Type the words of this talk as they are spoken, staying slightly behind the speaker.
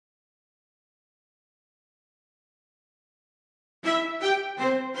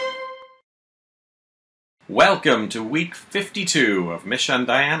Welcome to week 52 of Misha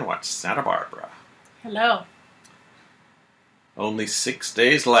Dianne Watch Santa Barbara. Hello. Only 6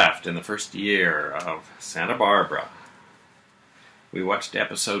 days left in the first year of Santa Barbara. We watched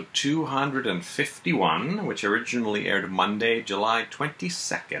episode 251, which originally aired Monday, July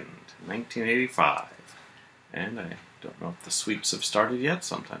 22nd, 1985. And I don't know if the sweeps have started yet.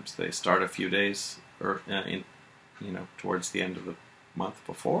 Sometimes they start a few days towards the end of the month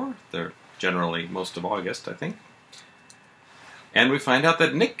before. They're generally most of August, I think. And we find out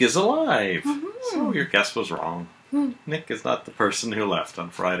that Nick is alive. Mm-hmm. So your guess was wrong. Nick is not the person who left on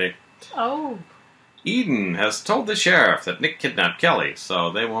Friday. Oh. Eden has told the sheriff that Nick kidnapped Kelly,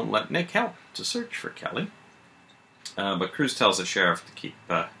 so they won't let Nick help to search for Kelly. But Cruz tells the sheriff to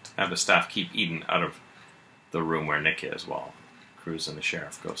have the staff keep Eden out of the room where Nick is while Cruz and the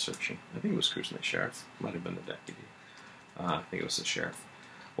sheriff go searching. I think it was Cruz and the sheriff. Might have been the deputy. I think it was the sheriff.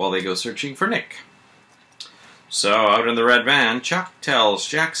 While they go searching for Nick. So, out in the red van, Chuck tells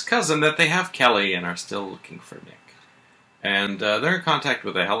Jack's cousin that they have Kelly and are still looking for Nick. And they're in contact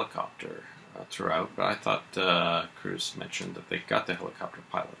with a helicopter throughout, but I thought Cruz mentioned that they got the helicopter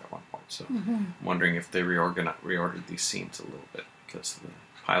pilot at one point, so I'm wondering if they reordered these scenes a little bit, because the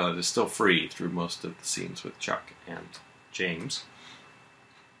pilot is still free through most of the scenes with Chuck and James.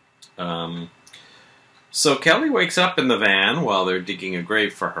 So Kelly wakes up in the van while they're digging a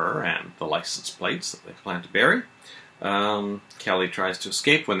grave for her and the license plates that they plan to bury. Kelly tries to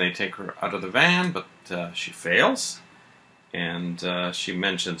escape when they take her out of the van, but she fails. And she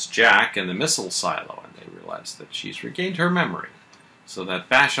mentions Jack and the missile silo, and they realize that she's regained her memory. So that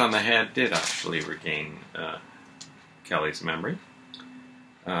bash on the head did actually regain Kelly's memory.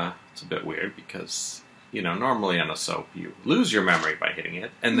 It's a bit weird because, normally on a soap you lose your memory by hitting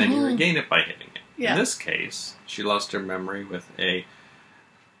it, and then you regain it by hitting it. Yeah. In this case, she lost her memory with a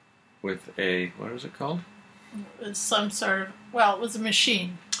what is it called? It was some sort of, it was a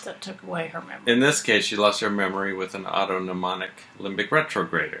machine that took away her memory. In this case, she lost her memory with an autonomic limbic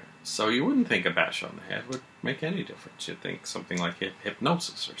retrograder. So you wouldn't think a bash on the head would make any difference. You'd think something like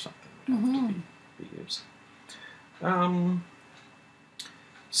hypnosis or something would have to be used.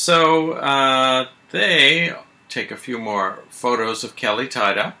 So they take a few more photos of Kelly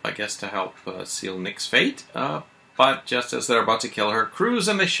tied up, I guess to help seal Nick's fate. But just as they're about to kill her, Cruz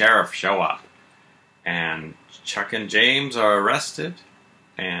and the sheriff show up. And Chuck and James are arrested.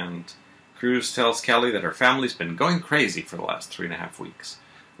 And Cruz tells Kelly that her family's been going crazy for the last 3.5 weeks.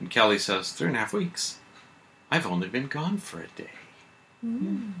 And Kelly says, 3.5 weeks? I've only been gone for a day.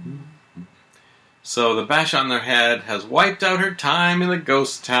 So the bash on their head has wiped out her time in the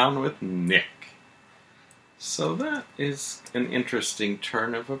ghost town with Nick. So that is an interesting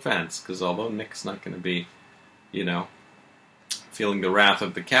turn of events, because although Nick's not going to be, feeling the wrath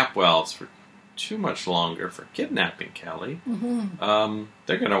of the Capwells for too much longer for kidnapping Kelly,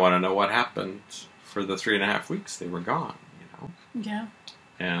 they're going to want to know what happened for the 3.5 weeks they were gone, Yeah.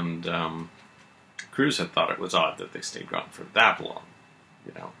 And Cruz had thought it was odd that they stayed gone for that long,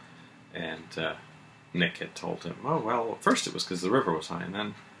 and Nick had told him, first it was because the river was high, and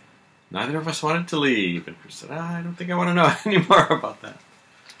then neither of us wanted to leave. And Cruz said, I don't think I want to know any more about that.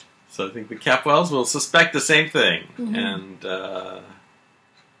 So I think the Capwells will suspect the same thing. And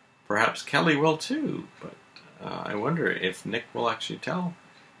perhaps Kelly will too. But I wonder if Nick will actually tell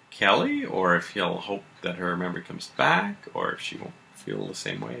Kelly, or if he'll hope that her memory comes back, or if she won't feel the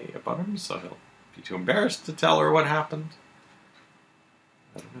same way about him, so he'll be too embarrassed to tell her what happened.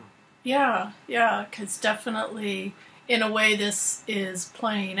 I don't know. Yeah, because definitely, in a way, this is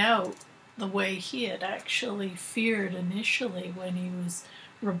playing out the way he had actually feared initially when he was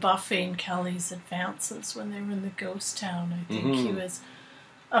rebuffing Kelly's advances when they were in the ghost town. I think he was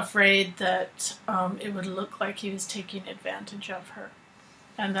afraid that it would look like he was taking advantage of her.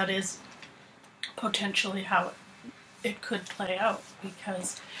 And that is potentially how it could play out,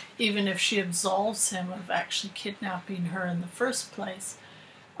 because even if she absolves him of actually kidnapping her in the first place,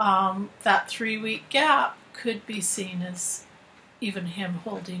 that 3-week gap could be seen as even him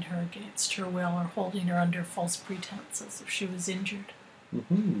holding her against her will, or holding her under false pretenses if she was injured.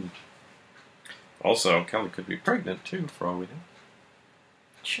 Also, Kelly could be pregnant too, for all we know.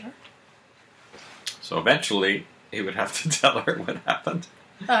 Sure. So eventually, he would have to tell her what happened.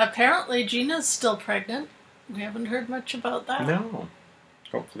 Apparently, Gina's still pregnant. We haven't heard much about that. No.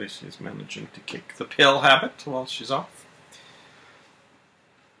 Hopefully she's managing to kick the pill habit while she's off.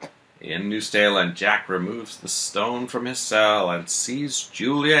 In Newsdale, and Jack removes the stone from his cell and sees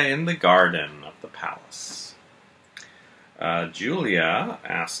Julia in the garden of the palace. Julia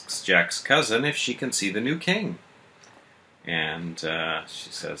asks Jack's cousin if she can see the new king. And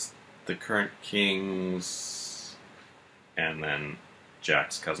she says the current king's, and then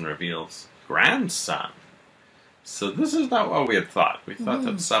Jack's cousin reveals, grandson. So this is not what we had thought. We thought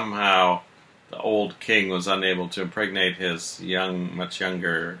that somehow the old king was unable to impregnate his much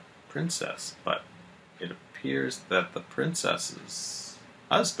younger princess, but it appears that the princess's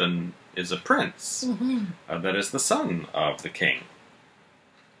husband is a prince. That is the son of the king.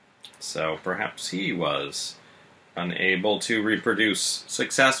 So perhaps he was unable to reproduce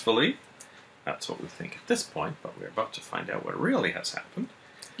successfully. That's what we think at this point, but we're about to find out what really has happened.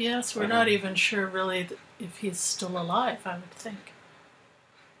 Yes, we're not even sure really if he's still alive, I would think.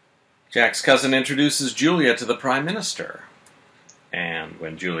 Jack's cousin introduces Julia to the Prime Minister. And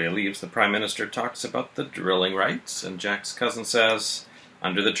when Julia leaves, the Prime Minister talks about the drilling rights, and Jack's cousin says,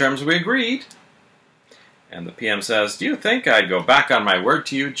 under the terms we agreed. And the PM says, do you think I'd go back on my word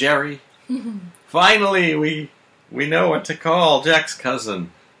to you, Jerry? Finally, we know what to call Jack's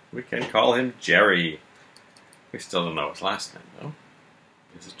cousin. We can call him Jerry. We still don't know his last name, though.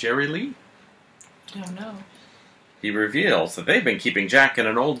 Is it Jerry Lee? I don't know. He reveals that they've been keeping Jack in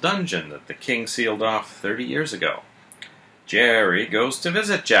an old dungeon that the king sealed off 30 years ago. Jerry goes to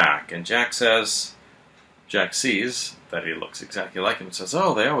visit Jack, and Jack sees that he looks exactly like him and says,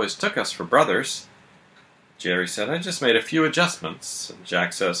 oh, they always took us for brothers. Jerry said, I just made a few adjustments. And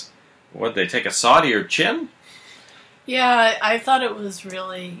Jack says, what'd they take a saw to your chin? Yeah, I thought it was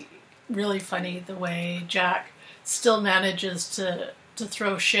really, really funny the way Jack still manages to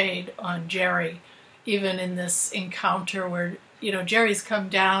throw shade on Jerry, even in this encounter where, Jerry's come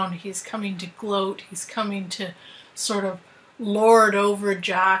down, he's coming to gloat, he's coming to sort of lord over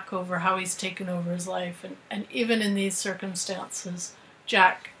Jack, over how he's taken over his life. And even in these circumstances,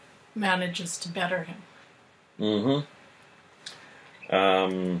 Jack manages to better him.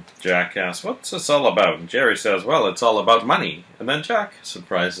 Jack asks, what's this all about? And Jerry says, well, it's all about money. And then Jack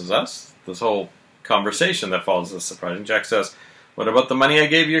surprises us. This whole conversation that follows is surprising. Jack says, what about the money I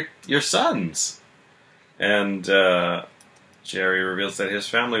gave your sons? And Jerry reveals that his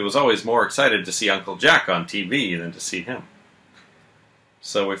family was always more excited to see Uncle Jack on TV than to see him.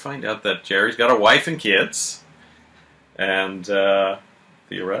 So we find out that Jerry's got a wife and kids, and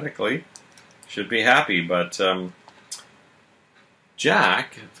theoretically should be happy, but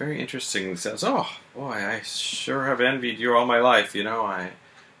Jack, very interesting, says, oh, boy, I sure have envied you all my life. I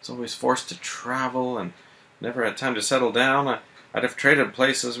was always forced to travel and never had time to settle down. I'd have traded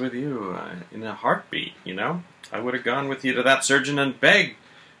places with you in a heartbeat, I would have gone with you to that surgeon and begged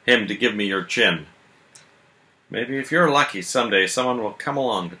him to give me your chin. Maybe if you're lucky, someday someone will come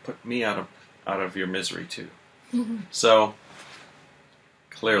along to put me out of your misery, too. So,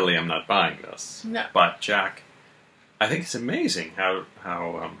 clearly I'm not buying this. No. But Jack, I think it's amazing how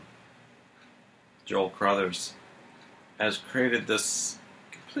Joel Crothers has created this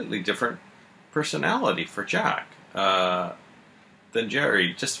completely different personality for Jack than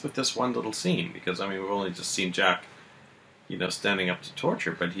Jerry, just with this one little scene. Because, we've only just seen Jack, standing up to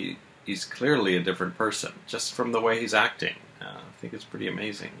torture, but he's clearly a different person, just from the way he's acting. I think it's pretty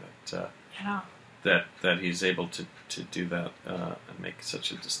amazing that he's able to do that and make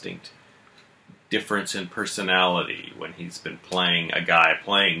such a distinct difference in personality when he's been playing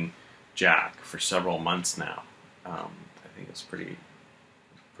Jack for several months now. I think it's pretty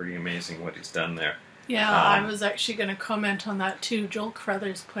amazing what he's done there. Yeah, I was actually going to comment on that too. Joel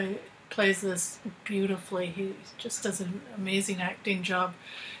Crothers plays this beautifully. He just does an amazing acting job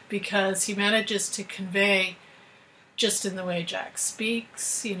because he manages to convey, just in the way Jack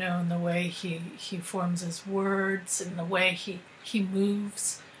speaks, in the way he forms his words, in the way he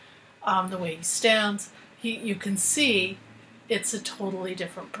moves, the way he stands. You can see it's a totally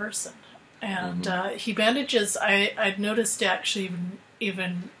different person. And he manages, I'd noticed actually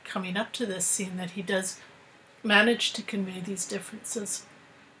even coming up to this scene that he does manage to convey these differences.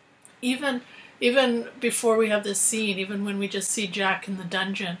 Even before we have this scene, even when we just see Jack in the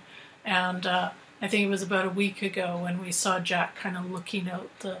dungeon, and I think it was about a week ago when we saw Jack kind of looking out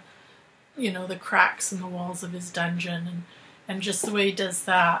the cracks in the walls of his dungeon, and just the way he does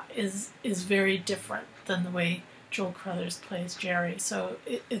that is very different than the way Joel Crothers plays Jerry. So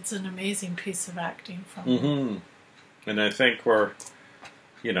it's an amazing piece of acting from him. And I think I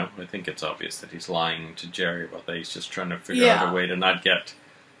think it's obvious that he's lying to Jerry about that. He's just trying to figure out a way to not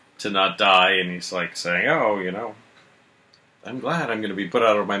die, and he's like saying, oh, I'm glad I'm going to be put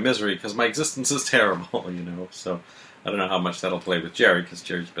out of my misery because my existence is terrible, So I don't know how much that'll play with Jerry, because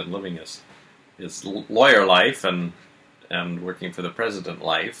Jerry's been living his lawyer life and working for the president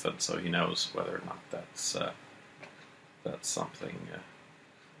life, and so he knows whether or not that's something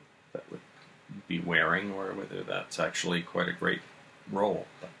that would be wearing, or whether that's actually quite a great role.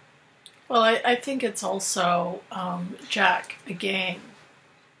 But Well, I think it's also Jack, again,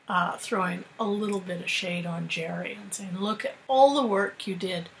 throwing a little bit of shade on Jerry and saying, look at all the work you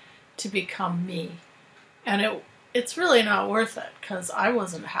did to become me. And it's really not worth it because I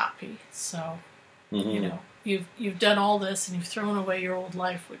wasn't happy. So, you've done all this and you've thrown away your old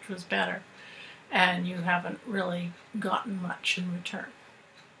life, which was better. And you haven't really gotten much in return.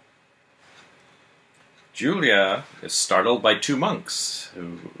 Julia is startled by two monks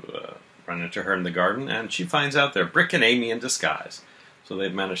who run into her in the garden, and she finds out they're Brick and Amy in disguise. So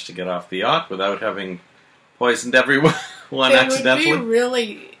they've managed to get off the yacht without having poisoned everyone accidentally. It would be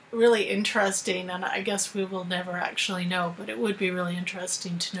really, really interesting, and I guess we will never actually know, but it would be really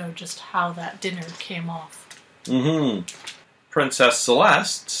interesting to know just how that dinner came off. Princess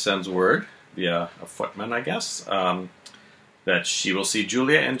Celeste sends word, via a footman, I guess, that she will see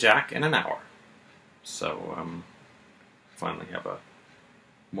Julia and Jack in an hour. So, finally have a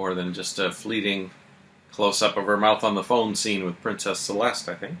more than just a fleeting close-up of her mouth on the phone scene with Princess Celeste,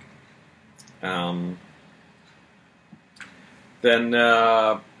 I think. Then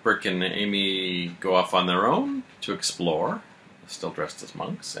Brick and Amy go off on their own to explore, still dressed as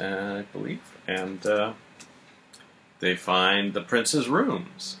monks, I believe, and they find the prince's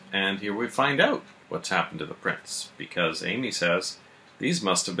rooms. And here we find out what's happened to the prince, because Amy says these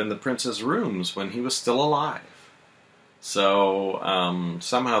must have been the prince's rooms when he was still alive. So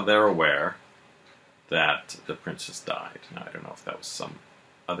somehow they're aware that the prince has died. Now, I don't know if that was some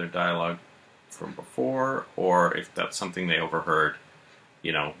other dialogue from before, or if that's something they overheard,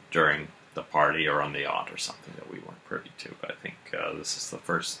 during the party or on the yacht or something that we weren't privy to. But I think this is the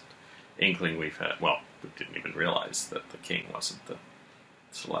first inkling we've had. Well, we didn't even realize that the king wasn't the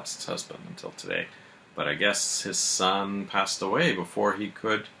Celeste's husband until today. But I guess his son passed away before he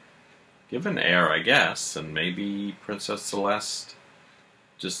could give an heir, I guess, and maybe Princess Celeste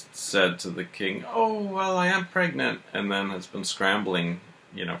just said to the king, oh, well, I am pregnant, and then has been scrambling,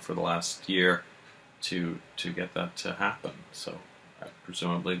 for the last year to get that to happen. So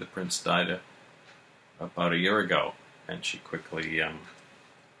presumably the prince died about a year ago, and she quickly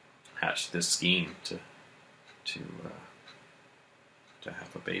hatched this scheme to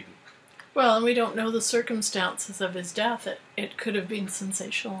have a baby. Well, and we don't know the circumstances of his death. It could have been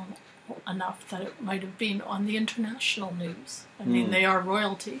sensational enough that it might have been on the international news. I mean, they are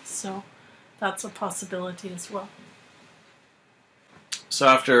royalty, so that's a possibility as well. So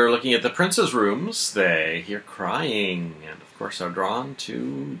after looking at the prince's rooms, they hear crying, and of course are drawn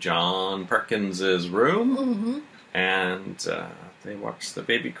to John Perkins's room, and they watch the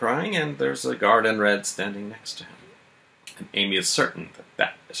baby crying, and there's a guard in red standing next to him. And Amy is certain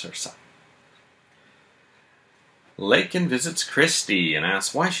that is her son. Lakin visits Christy and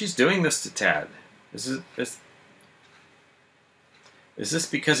asks why she's doing this to Ted. Is this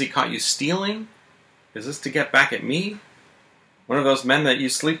because he caught you stealing? Is this to get back at me? One of those men that you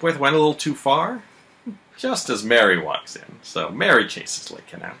sleep with went a little too far? Just as Mary walks in. So Mary chases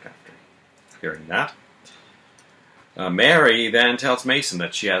Lakin out after hearing that. Mary then tells Mason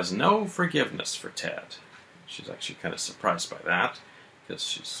that she has no forgiveness for Ted. She's actually kind of surprised by that, because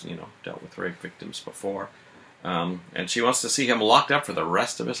she's, dealt with rape victims before. And she wants to see him locked up for the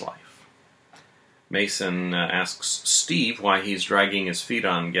rest of his life. Mason asks Steve why he's dragging his feet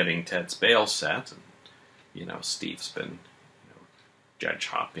on getting Ted's bail set. And, Steve's been judge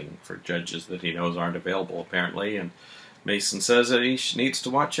hopping for judges that he knows aren't available, apparently. And Mason says that he needs to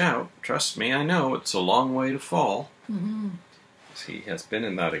watch out. Trust me, I know, it's a long way to fall. He has been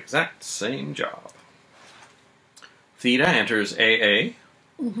in that exact same job. Theda enters AA.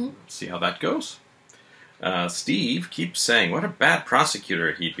 See how that goes. Steve keeps saying what a bad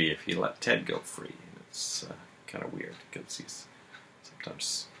prosecutor he'd be if he let Ted go free. And it's kind of weird because he's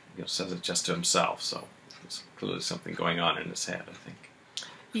sometimes says it just to himself. So there's clearly something going on in his head, I think.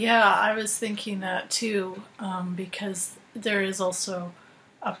 Yeah, I was thinking that too, because there is also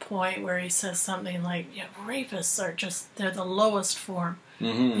a point where he says something like, rapists are they're the lowest form,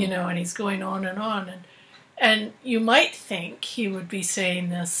 and he's going on. And you might think he would be saying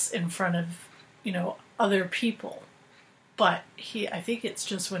this in front of, other people. But I think it's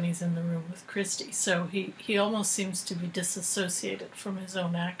just when he's in the room with Christy. So he almost seems to be disassociated from his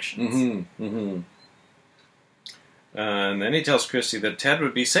own actions. And then he tells Christy that Ted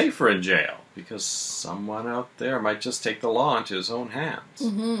would be safer in jail because someone out there might just take the law into his own hands.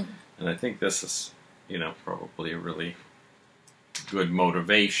 And I think this is, probably a really good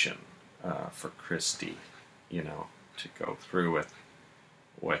motivation for Christy, to go through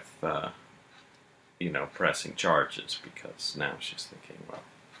with pressing charges, because now she's thinking, well,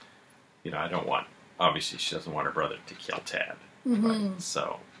 I don't want, obviously she doesn't want her brother to kill Ted. Right?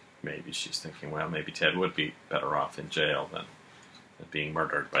 So maybe she's thinking, well, maybe Ted would be better off in jail than being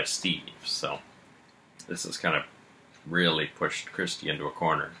murdered by Steve. So this has kind of really pushed Christy into a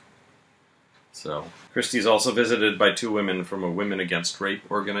corner. So Christy's also visited by 2 women from a Women Against Rape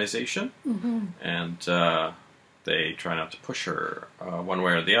organization, and they try not to push her one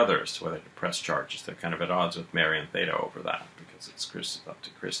way or the other as to whether to press charges. They're kind of at odds with Mary and Theta over that, because it's up to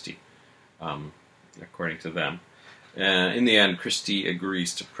Christy, according to them. In the end, Christy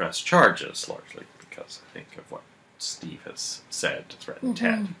agrees to press charges, largely because, I think, of what Steve has said to threaten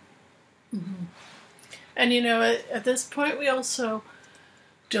Ted. And, you know, at this point, we also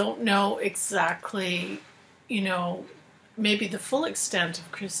don't know exactly, you know, maybe the full extent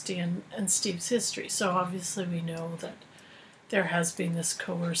of Christy and Steve's history. So obviously we know that there has been this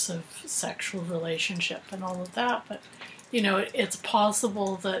coercive sexual relationship and all of that, but, you know, it's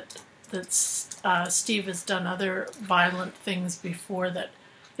possible that Steve has done other violent things before that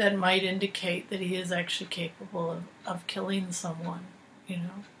might indicate that he is actually capable of killing someone, you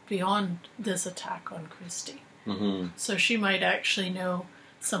know, beyond this attack on Christy. So she might actually know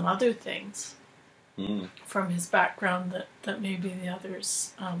some other things from his background that maybe the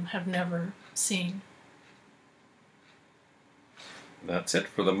others have never seen. That's it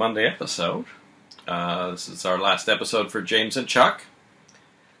for the Monday episode. This is our last episode for James and Chuck.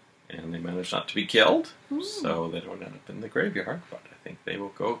 And they manage not to be killed, so they don't end up in the graveyard, but I think they will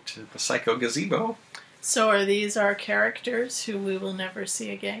go to the Psycho Gazebo. So are these our characters who we will never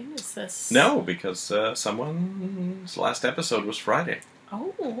see again? Is this... No, because someone's last episode was Friday.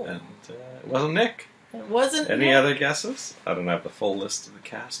 Oh. And it wasn't Nick. It wasn't Any Nick. other guesses? I don't have the full list of the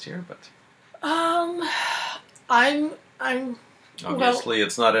cast here, but... I'm... Obviously,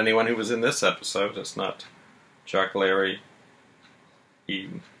 it's not anyone who was in this episode. It's not Chuck, Larry,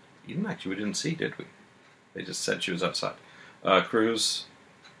 Eden. Eden, actually, we didn't see, did we? They just said she was outside. Cruz,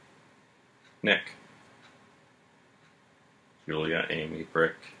 Nick, Julia, Amy,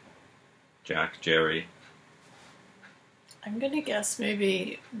 Brick, Jack, Jerry. I'm going to guess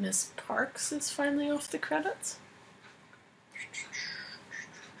maybe Miss Parks is finally off the credits.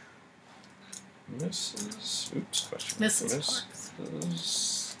 Mrs.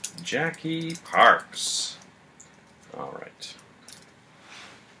 Parks. Jackie Parks. All right.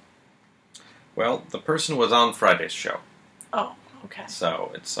 Well, the person was on Friday's show. Oh, okay.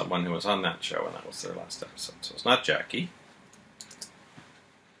 So it's someone who was on that show, and that was their last episode. So it's not Jackie.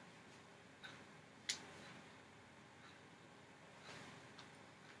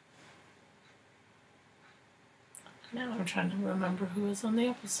 Now I'm trying to remember who was on the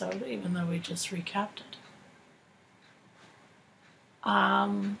episode, even though we just recapped it.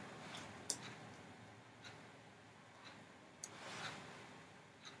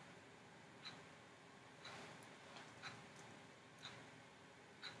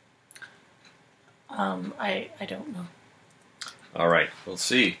 I don't know. All right, we'll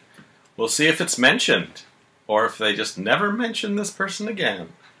see. We'll see if it's mentioned, or if they just never mention this person again.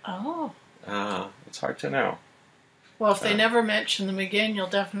 Oh. It's hard to know. Well, if they never mention them again, you'll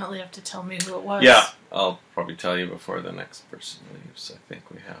definitely have to tell me who it was. Yeah, I'll probably tell you before the next person leaves. I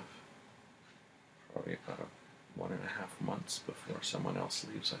think we have probably about 1.5 months before someone else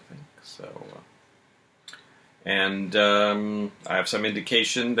leaves, I think. So, and I have some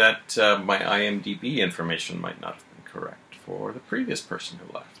indication that my IMDb information might not have been correct for the previous person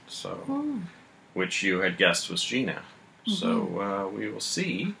who left. So, which you had guessed was Gina. So we will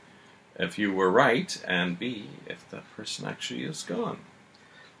see if you were right, and B, if that person actually is gone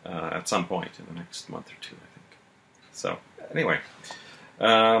at some point in the next month or two, I think. So, anyway,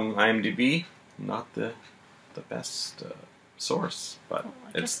 IMDb, not the best source, but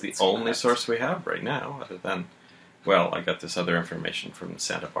it's the only source we have right now, other than, well, I got this other information from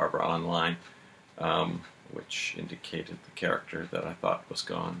Santa Barbara Online, which indicated the character that I thought was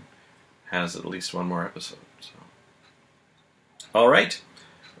gone has at least one more episode. So, all right.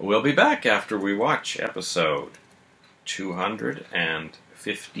 We'll be back after we watch episode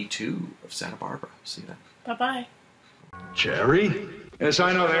 252 of Santa Barbara. See you then. Bye-bye. Jerry? Yes,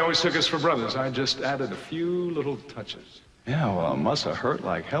 I know. They always took us for brothers. I just added a few little touches. Yeah, well, it must have hurt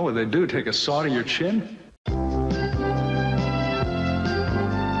like hell. What did they do, take a saw to your chin?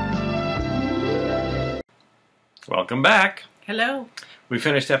 Welcome back. Hello. We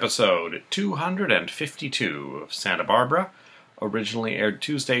finished episode 252 of Santa Barbara. Originally aired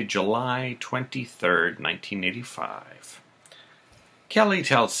Tuesday, July 23rd, 1985. Kelly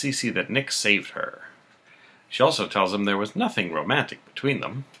tells Cece that Nick saved her. She also tells him there was nothing romantic between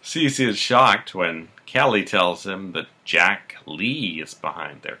them. Cece is shocked when Kelly tells him that Jack Lee is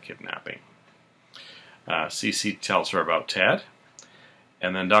behind their kidnapping. Cece tells her about Ted,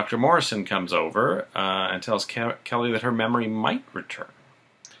 And then Dr. Morrison comes over and tells Kelly that her memory might return.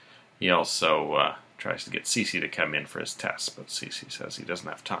 He also tries to get Cece to come in for his tests, but Cece says he doesn't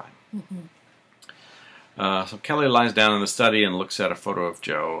have time. So Kelly lies down in the study and looks at a photo of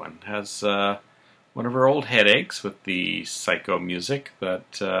Joe and has one of her old headaches with the psycho music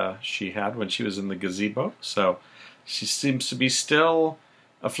that she had when she was in the gazebo. So she seems to be still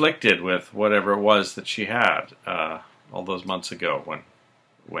afflicted with whatever it was that she had all those months ago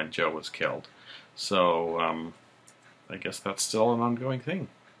when Joe was killed. So I guess that's still an ongoing thing.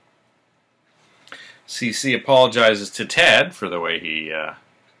 Cece apologizes to Ted for the way he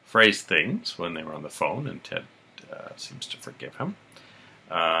phrased things when they were on the phone, and Ted seems to forgive him.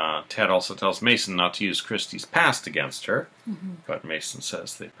 Ted also tells Mason not to use Christie's past against her, but Mason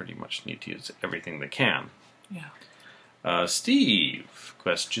says they pretty much need to use everything they can. Yeah. Steve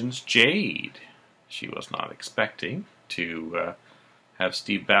questions Jade. She was not expecting to have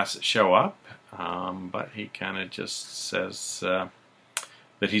Steve Bassett show up, but he kind of just says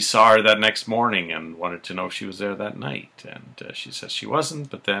that he saw her that next morning and wanted to know if she was there that night. And she says she wasn't,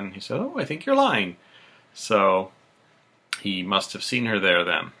 but then he said, "Oh, I think you're lying." So he must have seen her there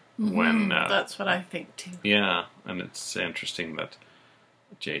then. When that's what I think too. Yeah, and it's interesting that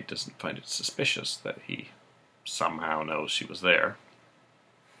Jade doesn't find it suspicious that he somehow knows she was there.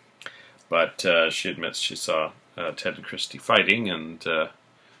 But she admits she saw Ted and Christie fighting, and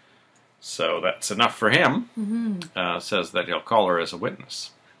so that's enough for him. Says that he'll call her as a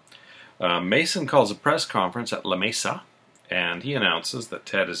witness. Mason calls a press conference at La Mesa, and he announces that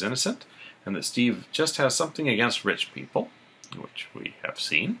Ted is innocent and that Steve just has something against rich people, which we have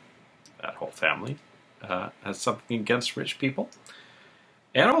seen. That whole family has something against rich people.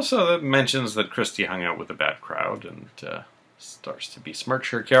 And also mentions that Christie hung out with a bad crowd and starts to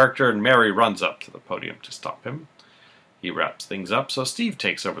besmirch her character, and Mary runs up to the podium to stop him. He wraps things up, so Steve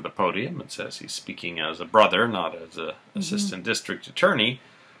takes over the podium and says he's speaking as a brother, not as an assistant district attorney.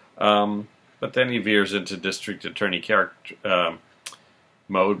 But then he veers into district attorney character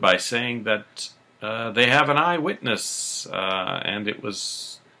mode by saying that they have an eyewitness, and it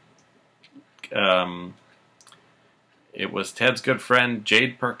was Ted's good friend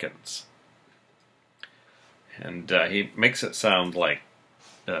Jade Perkins. And he makes it sound like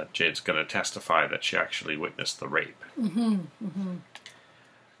Jade's going to testify that she actually witnessed the rape.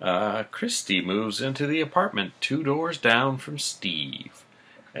 Christie moves into the apartment 2 doors down from Steve,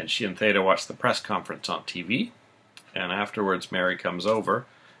 and she and Theda watch the press conference on TV. And afterwards, Mary comes over,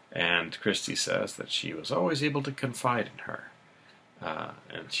 and Christie says that she was always able to confide in her,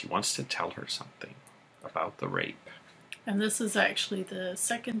 and she wants to tell her something about the rape. And this is actually the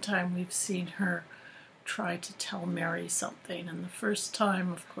second time we've seen her try to tell Mary something, and the first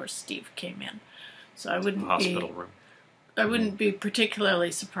time, of course, Steve came in. So I wouldn't be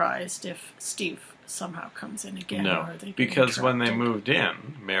particularly surprised if Steve somehow comes in again. No, or they because when they moved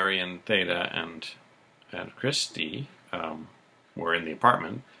in, Mary and Theda and Christie were in the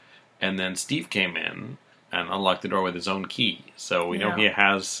apartment, and then Steve came in and unlocked the door with his own key. So we know he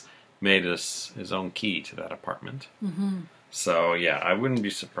has made his own key to that apartment. So, yeah, I wouldn't be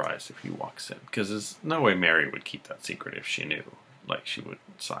surprised if he walks in, because there's no way Mary would keep that secret if she knew. Like, she would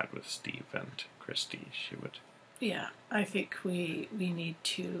side with Steve and Christie. She would. Yeah, I think we need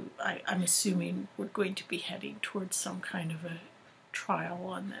to. I'm assuming we're going to be heading towards some kind of a trial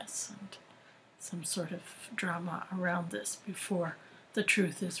on this and some sort of drama around this before the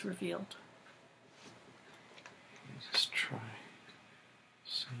truth is revealed. Let's try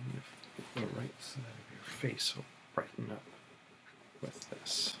seeing if the right side of your face will brighten up with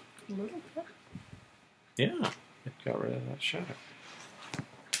this. A little bit. Yeah, it got rid of that shadow.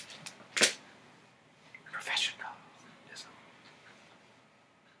 Professionalism.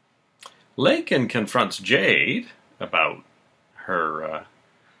 Lakin confronts Jade about her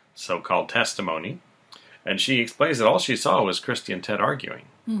so-called testimony, and she explains that all she saw was Christie and Ted arguing,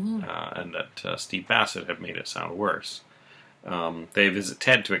 and that Steve Bassett had made it sound worse. They visit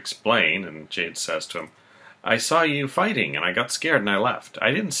Ted to explain, and Jade says to him, "I saw you fighting, and I got scared and I left.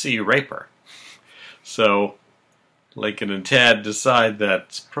 I didn't see you rape her." So Lakin and Ted decide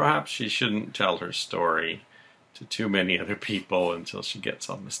that perhaps she shouldn't tell her story to too many other people until she gets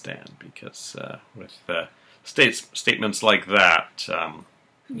on the stand, because with statements like that,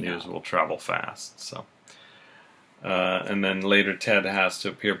 news will travel fast. So, and then later Ted has to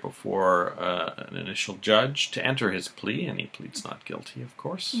appear before an initial judge to enter his plea, and he pleads not guilty, of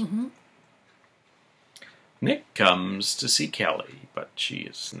course. Nick comes to see Kelly, but she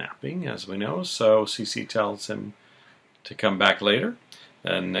is napping, as we know, so Cece tells him to come back later.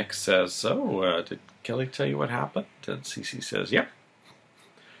 And Nick says, "So, did Kelly tell you what happened?" And Cece says, "Yep."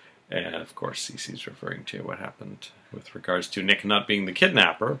 And, of course, Cece's referring to what happened with regards to Nick not being the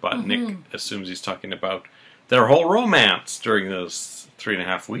kidnapper, but Nick assumes he's talking about their whole romance during those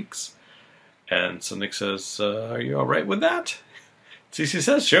 3.5 weeks. And so Nick says, are you all right with that? Cece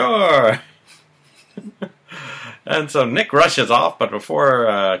says, sure. And so Nick rushes off, but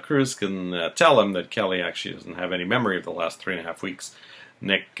before Cruz can tell him that Kelly actually doesn't have any memory of the last 3.5 weeks,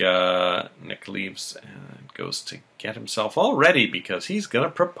 Nick leaves and goes to get himself all ready because he's going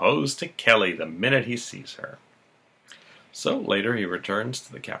to propose to Kelly the minute he sees her. So later he returns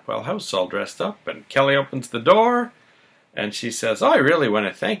to the Capwell house all dressed up, and Kelly opens the door, and she says, I really want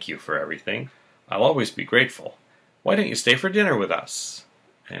to thank you for everything. I'll always be grateful. Why don't you stay for dinner with us?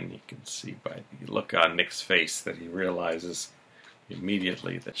 And you can see by the look on Nick's face that he realizes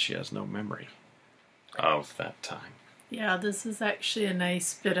immediately that she has no memory of that time. Yeah, this is actually a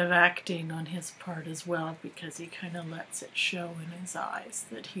nice bit of acting on his part as well, because he kind of lets it show in his eyes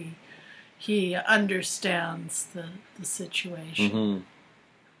that he understands the situation.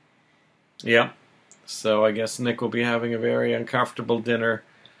 Yeah. So I guess Nick will be having a very uncomfortable dinner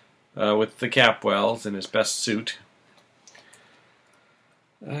with the Capwells in his best suit.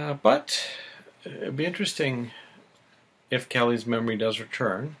 But it'd be interesting if Kelly's memory does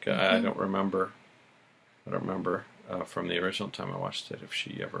return. I don't remember from the original time I watched it if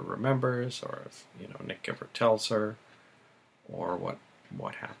she ever remembers, or if Nick ever tells her, or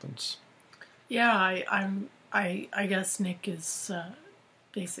what happens. Yeah, I guess Nick is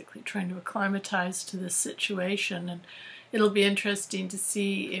basically trying to acclimatize to this situation, and it'll be interesting to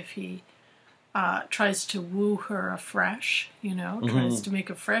see if he tries to woo her afresh, tries to make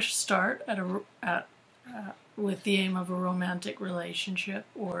a fresh start with the aim of a romantic relationship,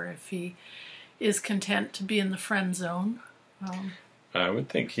 or if he is content to be in the friend zone. I would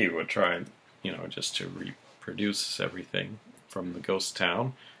think he would try, just to reproduce everything from the ghost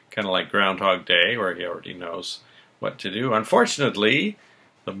town, kind of like Groundhog Day, where he already knows what to do. Unfortunately,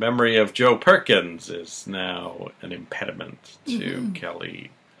 the memory of Joe Perkins is now an impediment to Kelly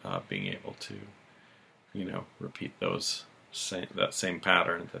being able to, repeat that same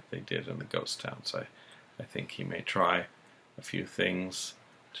pattern that they did in the ghost town. So I think he may try a few things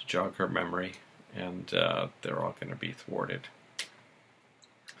to jog her memory, and they're all going to be thwarted.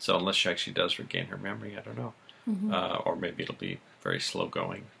 So unless she actually does regain her memory, I don't know. Or maybe it'll be very slow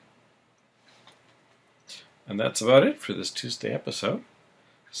going. And that's about it for this Tuesday episode.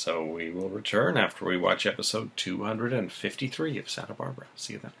 So we will return after we watch episode 253 of Santa Barbara.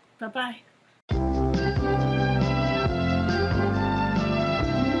 See you then. Bye-bye.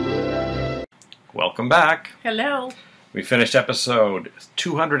 Welcome back. Hello. We finished episode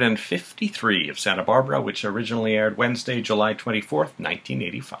 253 of Santa Barbara, which originally aired Wednesday, July 24th,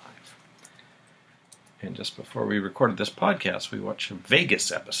 1985. And just before we recorded this podcast, we watched a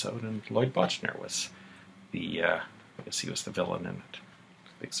Vegas episode, and Lloyd Bochner was I guess he was the villain in it.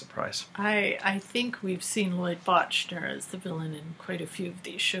 Big surprise. I think we've seen Lloyd Bochner as the villain in quite a few of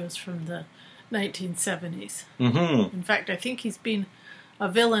these shows from the 1970s. In fact, I think he's been a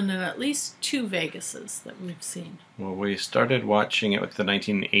villain in at least 2 Vegases that we've seen. Well, we started watching it with the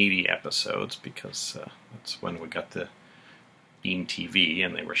 1980 episodes because that's when we got the Bean TV,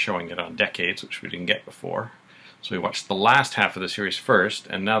 and they were showing it on Decades, which we didn't get before. So we watched the last half of the series first,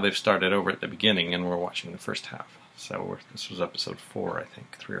 and now they've started over at the beginning, and we're watching the first half. So this was episode 4, I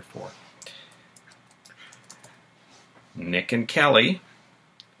think, 3 or 4. Nick and Kelly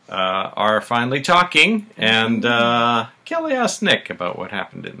are finally talking, and Kelly asks Nick about what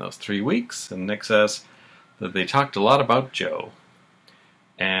happened in those 3 weeks, and Nick says that they talked a lot about Joe,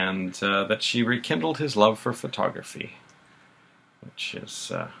 and that she rekindled his love for photography, which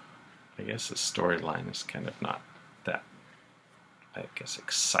is, I guess his storyline is kind of not that, I guess,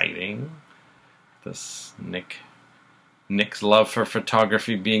 exciting. This Nick's love for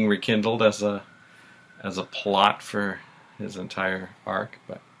photography being rekindled as a plot for his entire arc,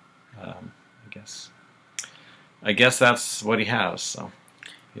 but I guess that's what he has. So,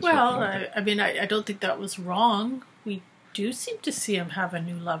 well, I don't think that was wrong. We do seem to see him have a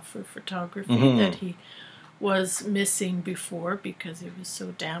new love for photography that he was missing before because he was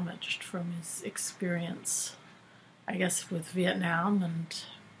so damaged from his experience, I guess, with Vietnam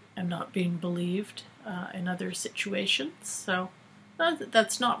and not being believed in other situations. So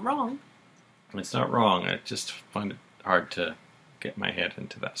that's not wrong. It's not wrong. I just find it hard to get my head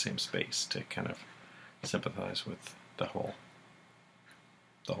into that same space to kind of sympathize with the whole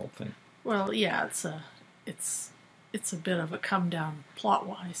thing. Well, yeah, it's a bit of a come down plot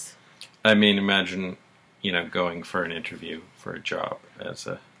wise. I mean, imagine going for an interview for a job as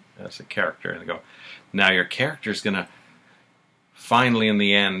a character, and they go, now your character's gonna finally in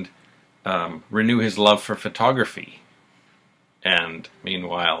the end renew his love for photography. And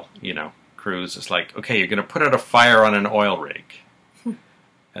meanwhile, Cruz is like, okay, you're going to put out a fire on an oil rig.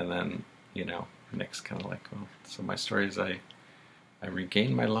 And then, Nick's kind of like, well, so my story is I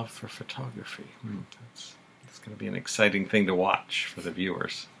regained my love for photography. That's going to be an exciting thing to watch for the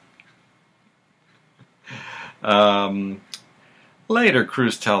viewers. Later,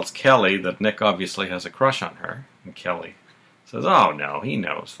 Cruz tells Kelly that Nick obviously has a crush on her. And Kelly says, oh no, he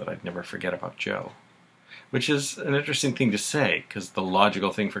knows that I'd never forget about Joe. Which is an interesting thing to say, because the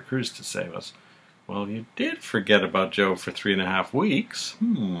logical thing for Cruz to say was, well, you did forget about Joe for 3.5 weeks.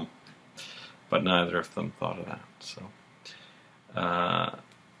 But neither of them thought of that. So,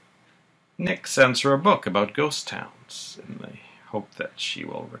 Nick sends her a book about ghost towns in the hope that she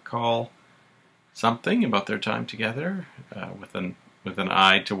will recall something about their time together, with an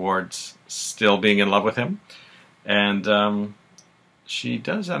eye towards still being in love with him. And she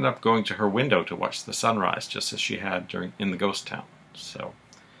does end up going to her window to watch the sunrise, just as she had in the ghost town. So,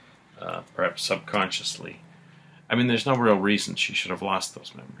 perhaps subconsciously. I mean, there's no real reason she should have lost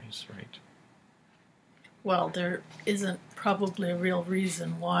those memories, right? Well, there isn't probably a real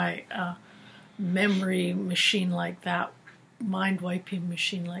reason why a memory machine like that, mind-wiping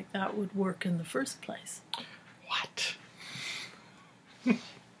machine like that, would work in the first place. What?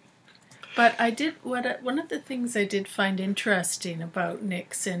 But one of the things I did find interesting about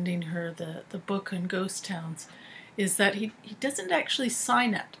Nick sending her the book on ghost towns is that he doesn't actually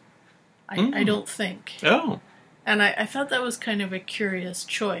sign it. I don't think. Oh. And I thought that was kind of a curious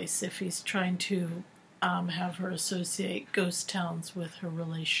choice if he's trying to have her associate ghost towns with her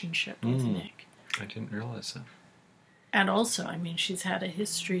relationship with Nick. I didn't realize that. And also, I mean, she's had a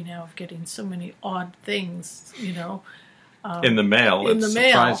history now of getting so many odd things, in the mail. In it's the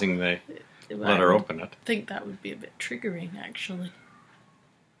mail. surprising they let her open it. I think that would be a bit triggering, actually.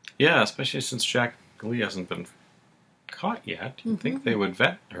 Yeah, especially since Jack Lee hasn't been caught yet. You'd think they would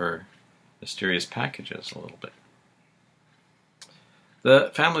vet her mysterious packages a little bit.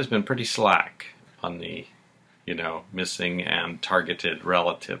 The family's been pretty slack on the, missing and targeted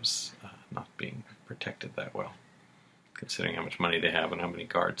relatives not being protected that well, considering how much money they have and how many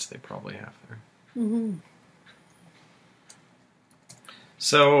guards they probably have there. Mm-hmm.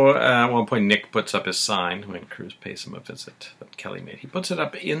 So, at one point, Nick puts up his sign when Cruz pays him a visit that Kelly made. He puts it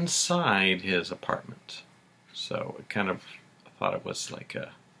up inside his apartment. So, it kind of, I thought it was like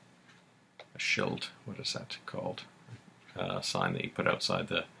a shield, what is that called? Sign that you put outside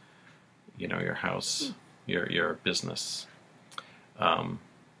the, your house, your business.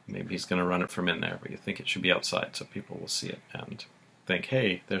 Maybe he's going to run it from in there, but you think it should be outside so people will see it and think,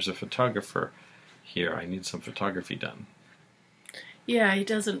 hey, there's a photographer here. I need some photography done. Yeah, he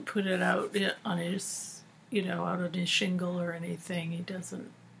doesn't put it out on his, out on his shingle or anything. He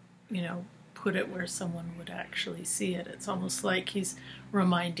doesn't, put it where someone would actually see it. It's almost like he's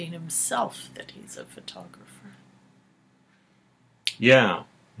reminding himself that he's a photographer. Yeah.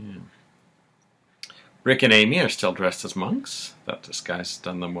 Rick and Amy are still dressed as monks. That disguise has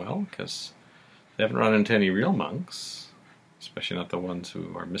done them well, because they haven't run into any real monks, especially not the ones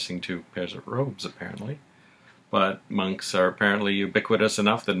who are missing 2 pairs of robes, apparently. But monks are apparently ubiquitous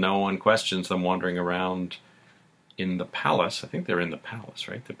enough that no one questions them wandering around in the palace. I think they're in the palace,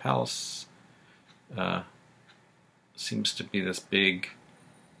 right? The palace seems to be this big,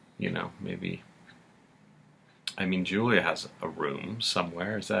 maybe... I mean, Julia has a room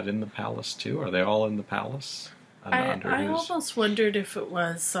somewhere. Is that in the palace, too? Are they all in the palace? I almost wondered if it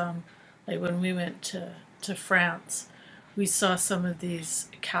was, like when we went to France, we saw some of these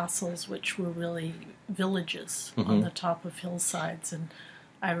castles which were really villages on the top of hillsides, and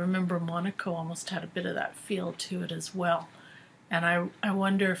I remember Monaco almost had a bit of that feel to it as well. And I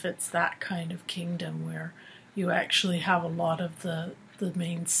wonder if it's that kind of kingdom where you actually have a lot of the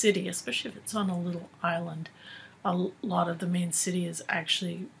main city, especially if it's on a little island. A lot of the main city is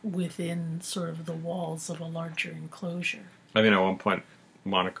actually within sort of the walls of a larger enclosure. I mean, at one point,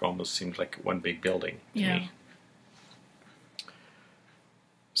 Monaco almost seems like one big building to me.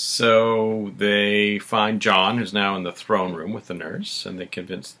 So they find John, who's now in the throne room with the nurse, and they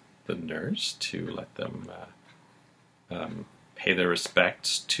convince the nurse to let them pay their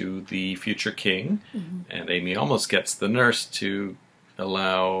respects to the future king. And Amy almost gets the nurse to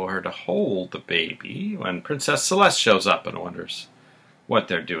allow her to hold the baby when Princess Celeste shows up and wonders what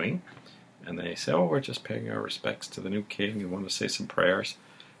they're doing. And they say, oh, we're just paying our respects to the new king. We want to say some prayers.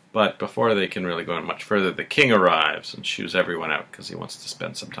 But before they can really go on much further, the king arrives and shoos everyone out because he wants to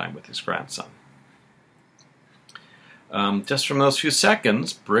spend some time with his grandson. Just from those few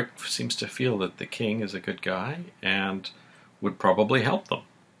seconds, Brick seems to feel that the king is a good guy and would probably help them.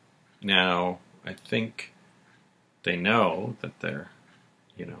 Now, I think they know that they're,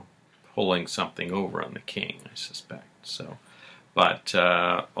 pulling something over on the king, I suspect. So, but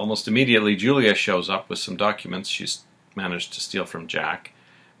almost immediately, Julia shows up with some documents she's managed to steal from Jack,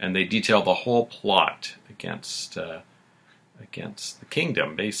 and they detail the whole plot against the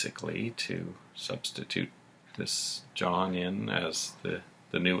kingdom, basically, to substitute this John in as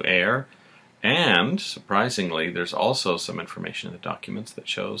the new heir. And, surprisingly, there's also some information in the documents that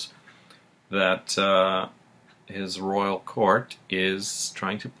shows that his royal court is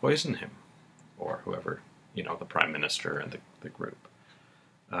trying to poison him, or whoever, the prime minister and the group.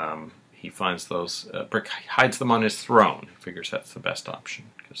 He finds those, hides them on his throne. He figures that's the best option,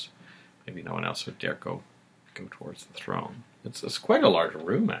 because maybe no one else would dare go towards the throne. It's quite a large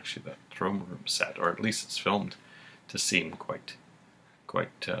room, actually, that throne room set, or at least it's filmed to seem quite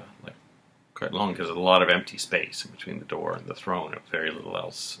long, because there's a lot of empty space in between the door and the throne, and very little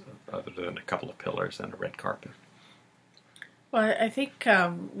else other than a couple of pillars and a red carpet. Well, I think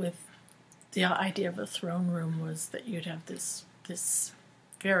with the idea of a throne room was that you'd have this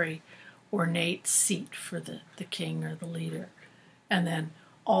very ornate seat for the king or the leader, and then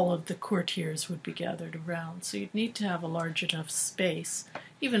all of the courtiers would be gathered around. So you'd need to have a large enough space,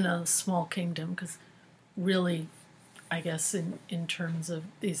 even in a small kingdom, because really, I guess in terms of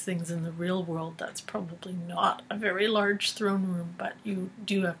these things in the real world, that's probably not a very large throne room, but you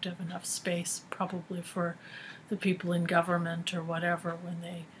do have to have enough space probably for the people in government or whatever when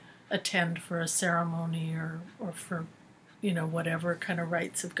they attend for a ceremony or for whatever kind of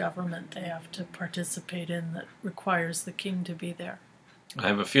rites of government they have to participate in that requires the king to be there. I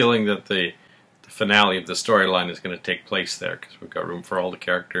have a feeling that the finale of the storyline is going to take place there, because we've got room for all the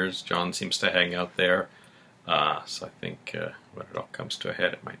characters. John seems to hang out there. So I think when it all comes to a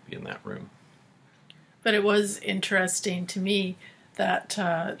head, it might be in that room. But it was interesting to me that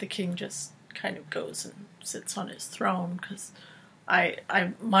the king just kind of goes and sits on his throne, because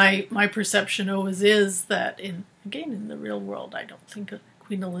my perception always is that in the real world, I don't think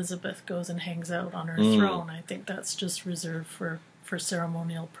Queen Elizabeth goes and hangs out on her throne. I think that's just reserved for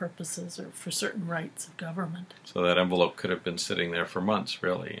ceremonial purposes or for certain rites of government. So that envelope could have been sitting there for months,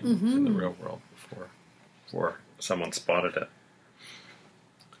 really, in the real world before someone spotted it.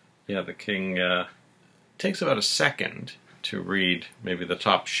 Yeah, the king takes about a second to read maybe the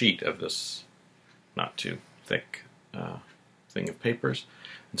top sheet of this not too thick thing of papers,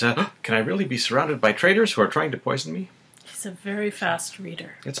 and said, "Oh, can I really be surrounded by traitors who are trying to poison me?" He's a very fast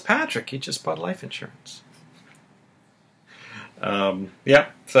reader. It's Patrick. He just bought life insurance.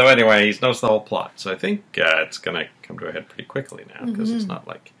 So anyway, he knows the whole plot. So I think it's going to come to a head pretty quickly now, because it's not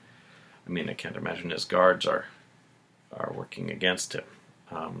like, I can't imagine his guards are working against him.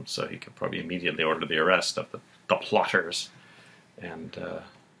 So he could probably immediately order the arrest of the plotters and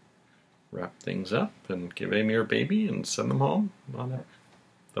wrap things up and give Amy her baby and send them home on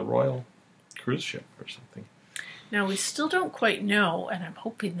the royal cruise ship or something. Now, we still don't quite know, and I'm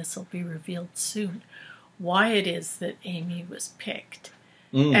hoping this will be revealed soon, why it is that Amy was picked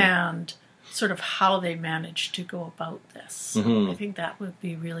and sort of how they managed to go about this. So I think that would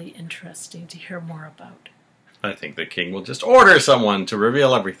be really interesting to hear more about. I think the king will just order someone to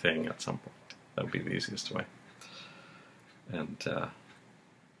reveal everything at some point. That would be the easiest way. And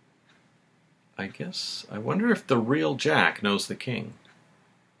I wonder if the real Jack knows the king.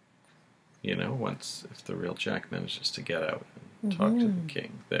 If the real Jack manages to get out and talk to the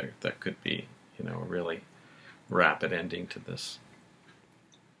king, that could be, a really rapid ending to this.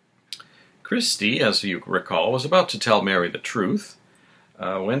 Christy, as you recall, was about to tell Mary the truth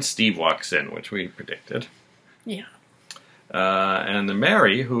when Steve walks in, which we predicted. Yeah. And then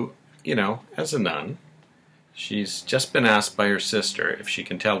Mary, who, as a nun, she's just been asked by her sister if she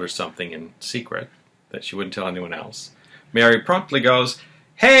can tell her something in secret that she wouldn't tell anyone else. Mary promptly goes,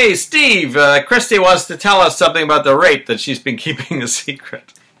 "Hey, Steve, Christy wants to tell us something about the rape that she's been keeping a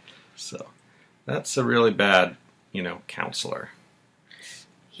secret." So that's a really bad, counselor.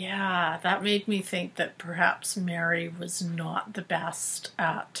 Yeah, that made me think that perhaps Mary was not the best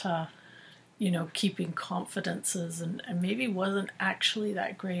at, keeping confidences and maybe wasn't actually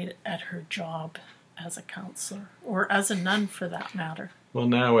that great at her job as a counselor, or as a nun for that matter. Well,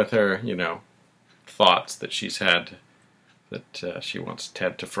 now with her, thoughts that she's had that she wants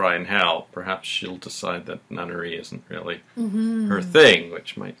Ted to fry in hell, perhaps she'll decide that nunnery isn't really her thing,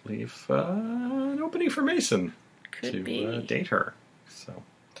 which might leave an opening for Mason to date her. So,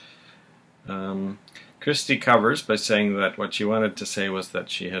 Christy covers by saying that what she wanted to say was that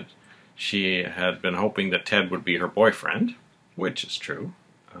she had been hoping that Ted would be her boyfriend, which is true,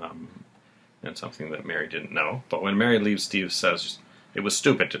 and something that Mary didn't know. But when Mary leaves, Steve says, it was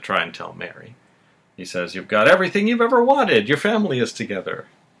stupid to try and tell Mary. He says, "You've got everything you've ever wanted. Your family is together.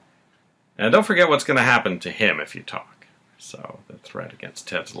 And don't forget what's going to happen to him if you talk." So the threat against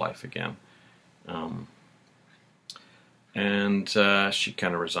Ted's life again. And she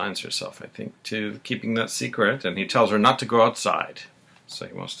kind of resigns herself, I think, to keeping that secret. And he tells her not to go outside. So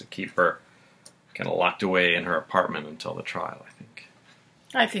he wants to keep her kind of locked away in her apartment until the trial, I think.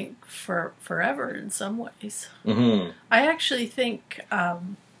 I think for forever in some ways. Mm-hmm. I actually think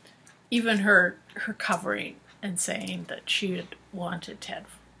even her covering and saying that she had wanted Ted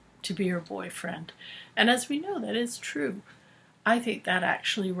to be her boyfriend, and as we know, that is true. I think that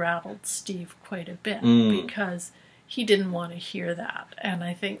actually rattled Steve quite a bit because he didn't want to hear that. And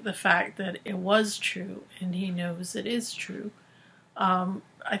I think the fact that it was true and he knows it is true,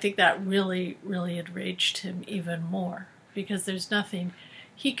 I think that really, really enraged him even more, because there's nothing.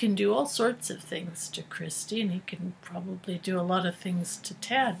 He can do all sorts of things to Christy, and he can probably do a lot of things to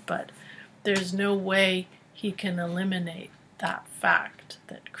Ted, but there's no way he can eliminate that fact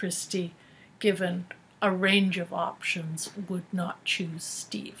that Christy, given a range of options, would not choose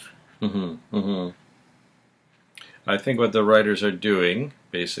Steve. Mm-hmm. Mm-hmm. I think what the writers are doing,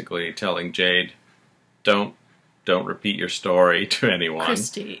 basically telling Jade, don't repeat your story to anyone.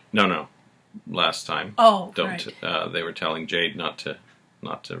 Christy. No. Last time. Oh, don't. Right. They were telling Jade not to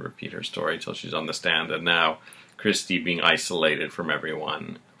repeat her story till she's on the stand, and now Christy being isolated from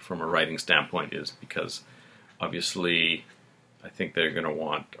everyone from a writing standpoint is because obviously I think they're going to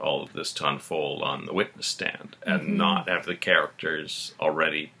want all of this to unfold on the witness stand and not have the characters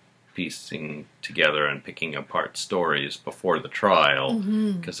already piecing together and picking apart stories before the trial,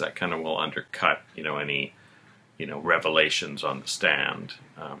 because that kind of will undercut, any, revelations on the stand,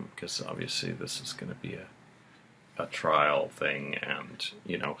 because obviously this is going to be a trial thing, and,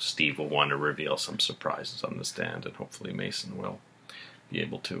 Steve will want to reveal some surprises on the stand, and hopefully Mason will be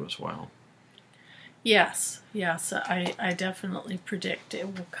able to as well. Yes, I definitely predict it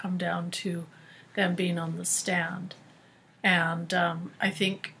will come down to them being on the stand, and I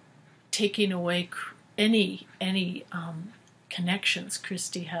think taking away any connections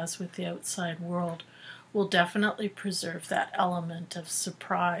Christy has with the outside world will definitely preserve that element of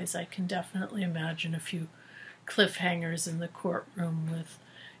surprise. I can definitely imagine a few cliffhangers in the courtroom with,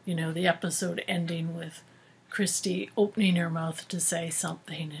 the episode ending with Christy opening her mouth to say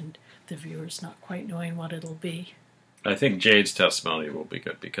something and the viewer's not quite knowing what it'll be. I think Jade's testimony will be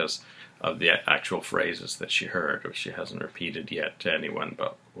good because of the actual phrases that she heard, which she hasn't repeated yet to anyone,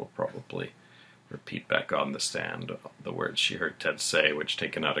 but will probably repeat back on the stand the words she heard Ted say, which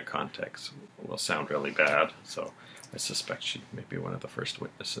taken out of context will sound really bad. So I suspect she may be one of the first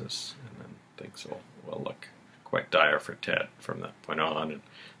witnesses, and then things will look quite dire for Ted from that point on, and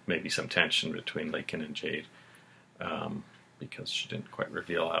maybe some tension between Lakin and Jade, because she didn't quite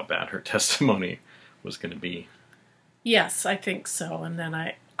reveal how bad her testimony was going to be. Yes, I think so. And then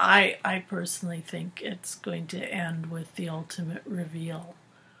I personally think it's going to end with the ultimate reveal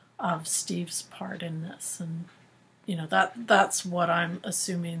of Steve's part in this. And, that's what I'm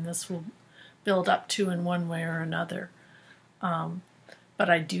assuming this will build up to in one way or another. But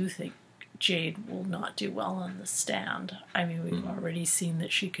I do think Jade will not do well on the stand. I mean, we've already seen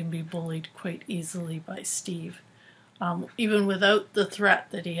that she can be bullied quite easily by Steve. Even without the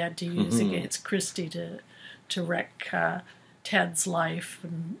threat that he had to use against Christy to wreck Ted's life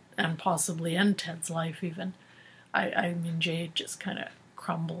and possibly end Ted's life even. I mean, Jade just kind of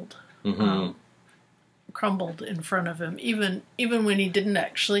crumbled in front of him, even when he didn't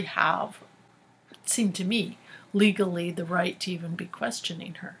actually have, it seemed to me, legally the right to even be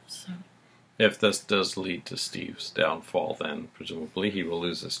questioning her. So. If this does lead to Steve's downfall, then presumably he will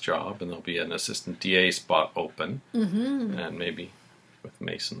lose his job and there'll be an assistant DA spot open. And maybe with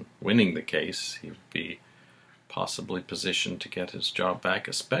Mason winning the case, he would be possibly positioned to get his job back,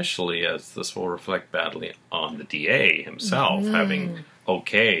 especially as this will reflect badly on the DA himself, having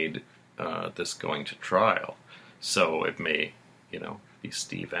okayed this going to trial. So it may, be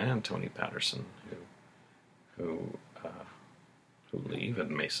Steve and Tony Patterson who leave,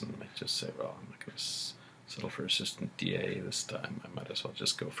 and Mason might just say, well, I'm not going to settle for assistant DA this time. I might as well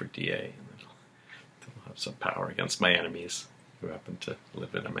just go for DA, and then I'll have some power against my enemies who happen to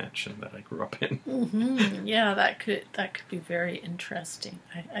live in a mansion that I grew up in. Yeah, that could be very interesting.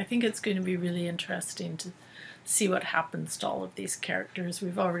 I think it's going to be really interesting to see what happens to all of these characters.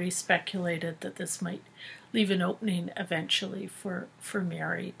 We've already speculated that this might leave an opening eventually for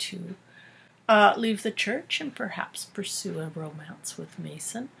Mary to leave the church and perhaps pursue a romance with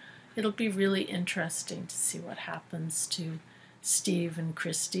Mason. It'll be really interesting to see what happens to Steve and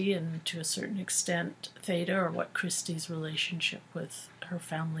Christy, and to a certain extent Theta, or what Christy's relationship with her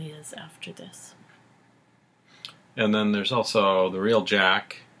family is after this. And then there's also the real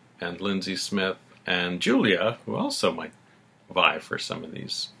Jack and Lindsay Smith and Julia, who also might vie for some of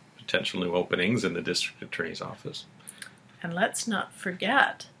these potential new openings in the district attorney's office. And let's not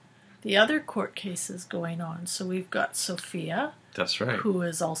forget the other court cases going on. So we've got Sophia. That's right. Who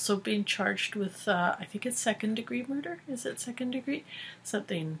is also being charged with, I think it's second-degree murder. Is it second degree?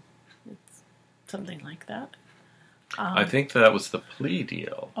 Something like that. I think that was the plea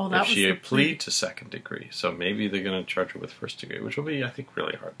deal. Oh, that if was she the plead to second degree, so maybe they're going to charge her with first degree, which will be, I think,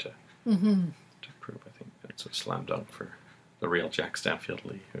 really hard to prove. I think it's a slam dunk for the real Jack Stanfield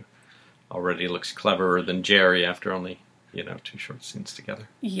Lee, who already looks cleverer than Jerry after only 2 short scenes together.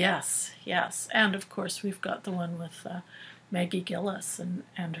 Yes, and of course we've got the one with Maggie Gillis and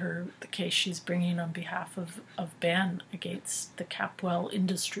the case she's bringing on behalf of Ben against the Capwell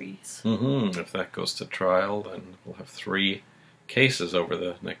Industries. If that goes to trial, then we'll have 3 cases over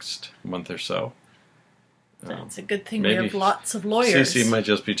the next month or so. It's a good thing we have lots of lawyers. Cece might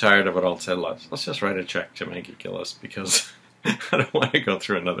just be tired of it all. Said, let's just write a check to Maggie Gillis, because I don't want to go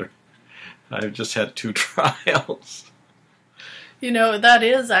through another. I've just had 2 trials. That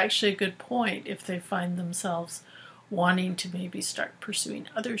is actually a good point. If they find themselves wanting to maybe start pursuing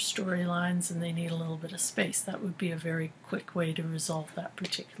other storylines and they need a little bit of space, that would be a very quick way to resolve that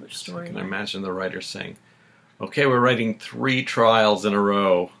particular storyline. I can imagine the writer saying, okay, we're writing 3 trials in a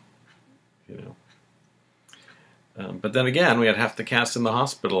row. But then again, we had half the cast in the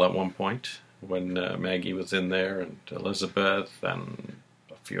hospital at one point when Maggie was in there, and Elizabeth, and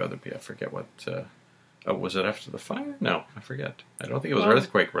a few other people. I forget what... was it after the fire? No, I forget. I don't think it was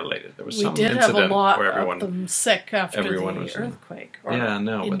earthquake related. There was some incident have a lot where everyone of them sick after the earthquake. But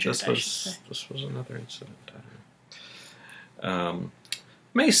this was another incident. I don't know.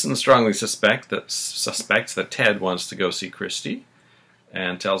 Mason strongly suspects that Ted wants to go see Christy,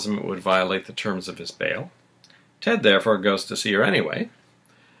 and tells him it would violate the terms of his bail. Ted therefore goes to see her anyway,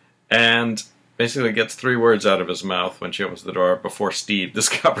 and basically gets 3 words out of his mouth when she opens the door before Steve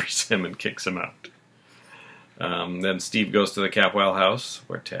discovers him and kicks him out. Then Steve goes to the Capwell house,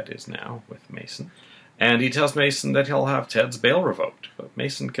 where Ted is now, with Mason. And he tells Mason that he'll have Ted's bail revoked. But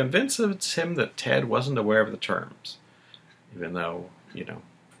Mason convinces him that Ted wasn't aware of the terms. Even though,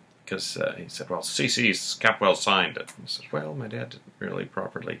 because he said, well, CC's Capwell signed it. And he says, well, my dad didn't really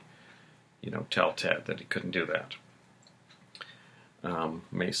properly, tell Ted that he couldn't do that.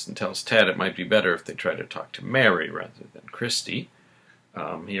 Mason tells Ted it might be better if they try to talk to Mary rather than Christy.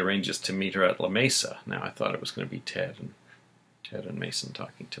 He arranges to meet her at La Mesa. Now, I thought it was going to be Ted and Mason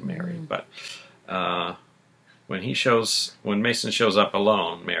talking to Mary, but when Mason shows up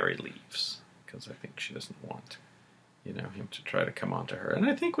alone, Mary leaves, because I think she doesn't want, him to try to come on to her. And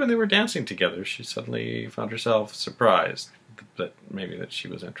I think when they were dancing together, she suddenly found herself surprised that she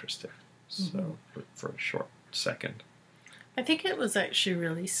was interested. So, for a short second. I think it was actually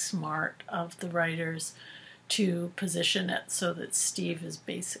really smart of the writers to position it so that Steve is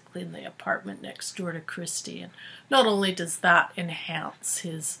basically in the apartment next door to Christy. And not only does that enhance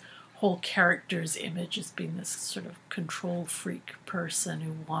his whole character's image as being this sort of control freak person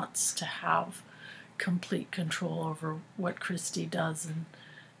who wants to have complete control over what Christy does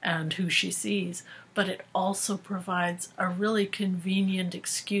and who she sees, but it also provides a really convenient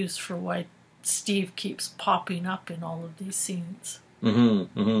excuse for why Steve keeps popping up in all of these scenes.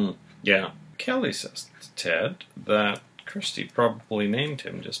 Yeah. Kelly says to Ted that Christy probably named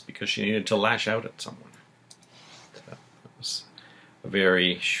him just because she needed to lash out at someone. So that was a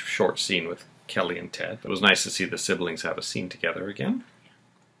very short scene with Kelly and Ted. It was nice to see the siblings have a scene together again.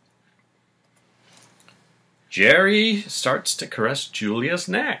 Jerry starts to caress Julia's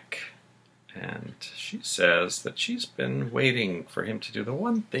neck, and she says that she's been waiting for him to do the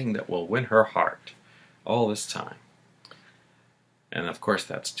one thing that will win her heart all this time. And of course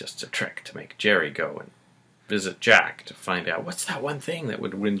that's just a trick to make Jerry go and visit Jack to find out what's that one thing that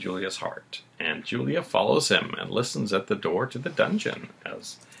would win Julia's heart. And Julia follows him and listens at the door to the dungeon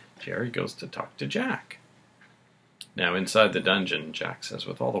as Jerry goes to talk to Jack. Now inside the dungeon, Jack says,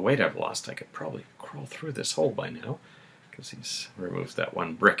 with all the weight I've lost, I could probably crawl through this hole by now, because he's removed that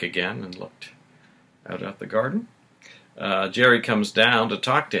one brick again and looked out at the garden. Jerry comes down to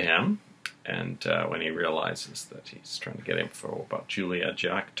talk to him, and when he realizes that he's trying to get info about Julia,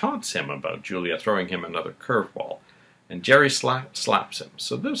 Jack taunts him about Julia throwing him another curveball, and Jerry slaps him.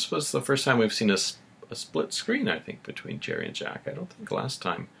 So this was the first time we've seen a split screen, I think, between Jerry and Jack. I don't think last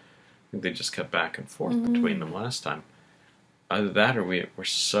time. I think they just cut back and forth between them last time. either that or we're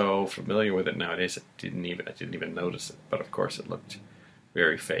so familiar with it nowadays, I didn't even notice it. But of course, it looked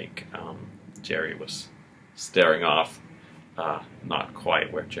very fake. Jerry was staring off, not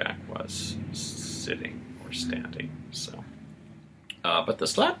quite where Jack was sitting or standing. So, but the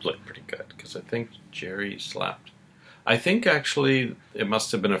slap looked pretty good because I think Jerry slapped. I think actually it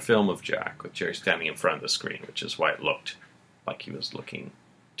must have been a film of Jack with Jerry standing in front of the screen, which is why it looked like he was looking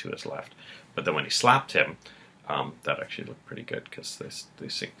to his left. But then when he slapped him, that actually looked pretty good because they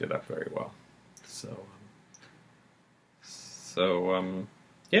synced it up very well.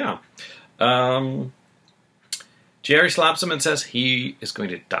 Yeah. Jerry slaps him and says he is going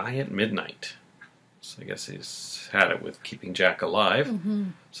to die at midnight. So I guess he's had it with keeping Jack alive. Mm-hmm.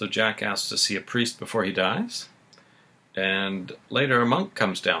 So Jack asks to see a priest before he dies. And later a monk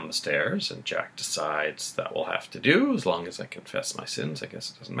comes down the stairs, and Jack decides that will have to do, as long as I confess my sins. I guess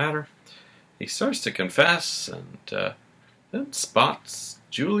it doesn't matter. He starts to confess, and then spots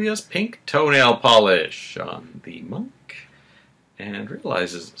Julia's pink toenail polish on the monk, and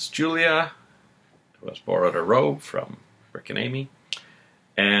realizes it's Julia, who has borrowed a robe from Rick and Amy.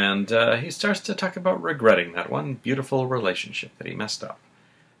 And he starts to talk about regretting that one beautiful relationship that he messed up,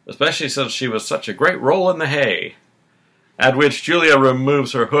 especially since she was such a great roll in the hay. At which Julia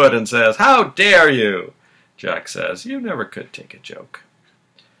removes her hood and says, "How dare you?" Jack says, "You never could take a joke."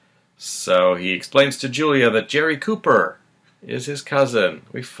 So he explains to Julia that Jerry Cooper is his cousin.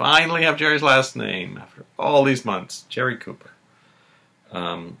 We finally have Jerry's last name after all these months, Jerry Cooper.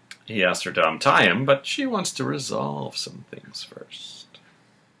 He asks her to untie him, but she wants to resolve some things first.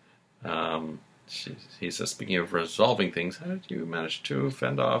 He says, speaking of resolving things, how did you manage to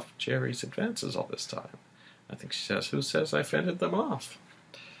fend off Jerry's advances all this time? I think she says, "Who says I fended them off?"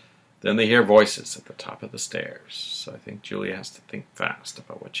 Then they hear voices at the top of the stairs. So I think Julia has to think fast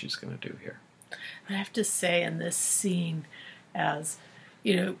about what she's going to do here. I have to say, in this scene, as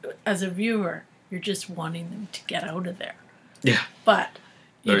as a viewer, you're just wanting them to get out of there. Yeah. But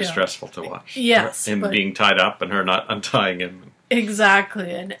very stressful to watch. Yes. Him being tied up and her not untying him.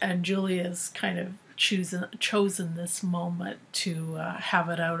 Exactly. And Julia's kind of chosen this moment to have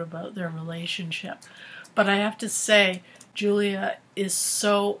it out about their relationship. But I have to say, Julia is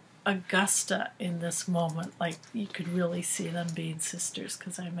so Augusta in this moment. Like, you could really see them being sisters,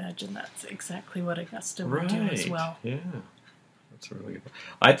 because I imagine that's exactly what Augusta would do as well. Yeah. That's really good.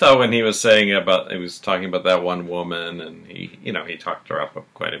 I thought when he was talking about that one woman, and he talked her up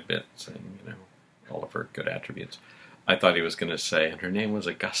quite a bit, saying, all of her good attributes. I thought he was going to say, and her name was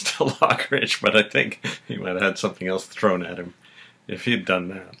Augusta Lockridge, but I think he might have had something else thrown at him if he'd done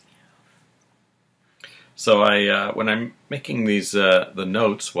that. So when I'm making these the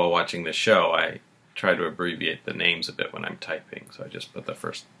notes while watching the show, I try to abbreviate the names a bit when I'm typing. So I just put the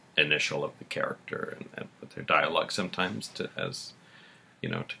first initial of the character and put their dialogue sometimes to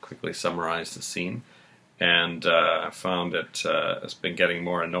quickly summarize the scene. And I found it's been getting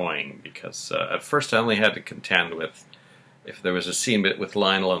more annoying because at first I only had to contend with if there was a scene with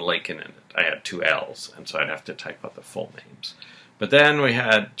Lionel and Lakin in it. I had 2 L's, and so I'd have to type out the full names. But then we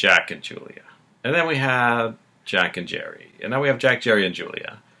had Jack and Julia. And then we had Jack and Jerry. And now we have Jack, Jerry, and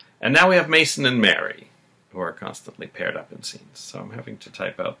Julia. And now we have Mason and Mary, who are constantly paired up in scenes. So I'm having to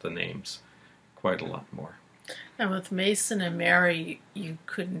type out the names quite a lot more. And with Mason and Mary, you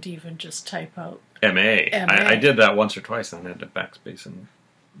couldn't even just type out M.A. I did that once or twice, and I had to backspace and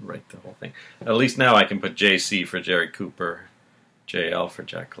write the whole thing. At least now I can put J.C. for Jerry Cooper, J.L. for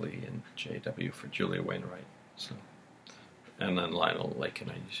Jack Lee, and J.W. for Julia Wainwright. So, and then Lionel Lakin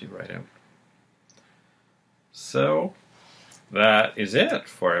I usually write out. So, that is it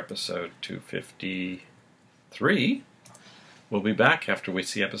for episode 253. We'll be back after we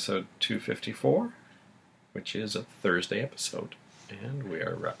see episode 254, which is a Thursday episode. And we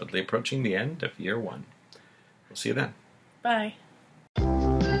are rapidly approaching the end of year 1. We'll see you then. Bye.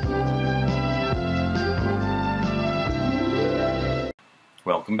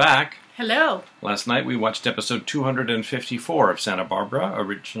 Welcome back. Hello. Last night we watched episode 254 of Santa Barbara,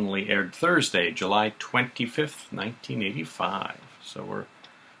 originally aired Thursday, July 25th, 1985. So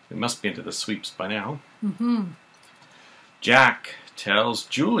we must be into the sweeps by now. Mm-hmm. Jack tells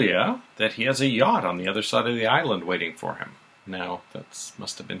Julia that he has a yacht on the other side of the island waiting for him. Now, that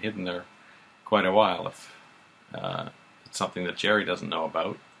must have been hidden there quite a while if it's something that Jerry doesn't know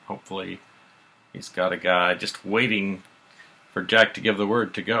about. Hopefully he's got a guy just waiting for Jack to give the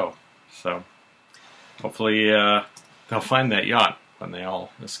word to go. So hopefully they'll find that yacht when they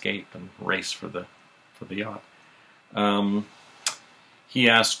all escape and race for the yacht. He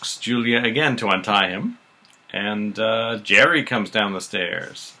asks Julia again to untie him, and Jerry comes down the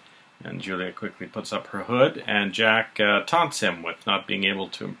stairs. And Julia quickly puts up her hood, and Jack taunts him with not being able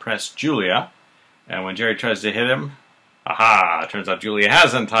to impress Julia. And when Jerry tries to hit him, aha! Turns out Julia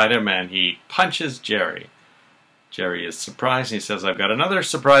has untied him, and he punches Jerry. Jerry is surprised, and he says, I've got another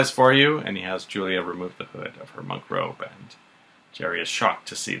surprise for you, and he has Julia remove the hood of her monk robe, and Jerry is shocked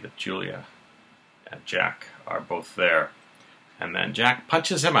to see that Julia and Jack are both there. And then Jack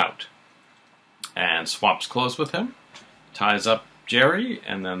punches him out, and swaps clothes with him, ties up Jerry,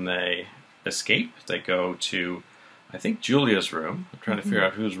 and then they escape. They go to, I think, Julia's room. I'm trying to figure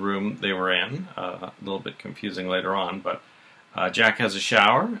out whose room they were in. A little bit confusing later on, but Jack has a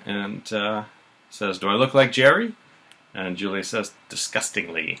shower and says, do I look like Jerry? And Julia says,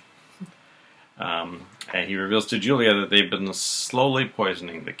 disgustingly. And he reveals to Julia that they've been slowly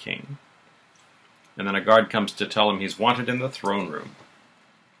poisoning the king. And then a guard comes to tell him he's wanted in the throne room.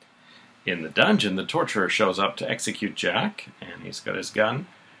 In the dungeon, the torturer shows up to execute Jack, and he's got his gun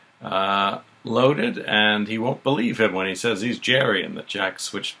loaded, and he won't believe him when he says he's Jerry and that Jack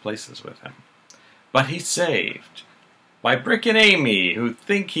switched places with him. But he's saved by Brick and Amy, who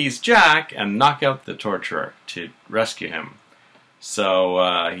think he's Jack and knock out the torturer to rescue him.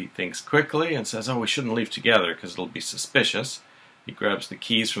 So he thinks quickly and says, oh, we shouldn't leave together because it'll be suspicious. He grabs the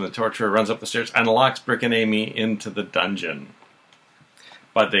keys from the torturer, runs up the stairs, and locks Brick and Amy into the dungeon.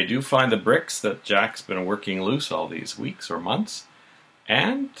 But they do find the bricks that Jack's been working loose all these weeks or months.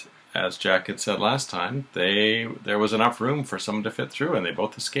 And, as Jack had said last time, there was enough room for someone to fit through, and they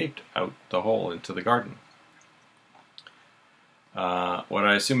both escaped out the hole into the garden. What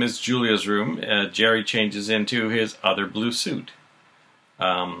I assume is Julia's room, Jerry changes into his other blue suit.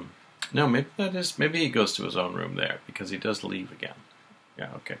 No, maybe he goes to his own room there, because he does leave again.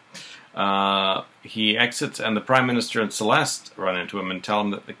 Yeah, okay. He exits, and the Prime Minister and Celeste run into him and tell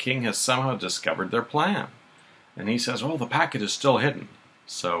him that the king has somehow discovered their plan. And he says, oh, the packet is still hidden.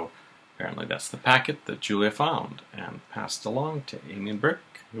 So, apparently that's the packet that Julia found and passed along to Amy and Brick,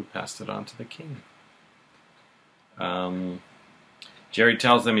 who passed it on to the king. Jerry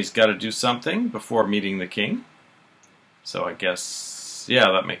tells them he's got to do something before meeting the king. So I guess,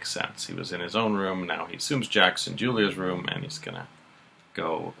 yeah, that makes sense. He was in his own room, now he assumes Jack's in Julia's room, and he's going to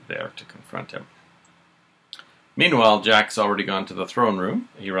go there to confront him. Meanwhile, Jack's already gone to the throne room.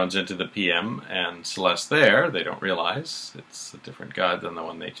 He runs into the PM and Celeste there. They don't realize it's a different guy than the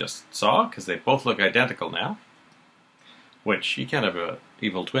one they just saw, because they both look identical now. Which, you can't have an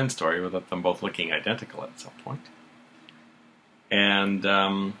evil twin story without them both looking identical at some point. And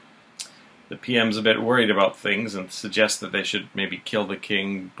the PM's a bit worried about things and suggests that they should maybe kill the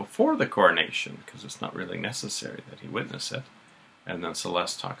king before the coronation, because it's not really necessary that he witness it. And then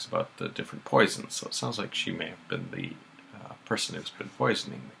Celeste talks about the different poisons, so it sounds like she may have been the person who's been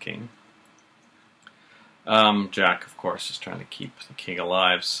poisoning the king. Jack, of course, is trying to keep the king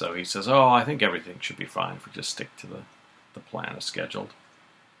alive, so he says, oh, I think everything should be fine if we just stick to the plan as scheduled.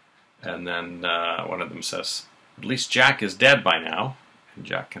 And then one of them says, at least Jack is dead by now. And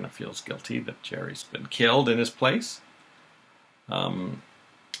Jack kind of feels guilty that Jerry's been killed in his place. And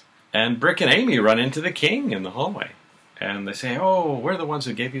Brick and Amy run into the king in the hallway. And they say, oh, we're the ones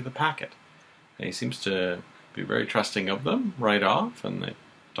who gave you the packet. And he seems to be very trusting of them right off. And they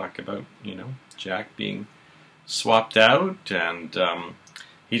talk about, Jack being swapped out. And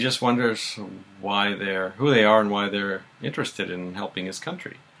he just wonders who they are and why they're interested in helping his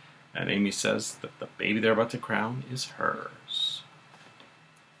country. And Amy says that the baby they're about to crown is hers.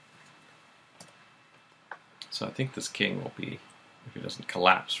 So I think this king will be, if he doesn't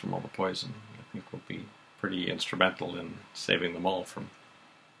collapse from all the poison, I think will be pretty instrumental in saving them all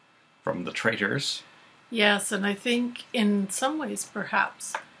from the traitors. Yes, and I think in some ways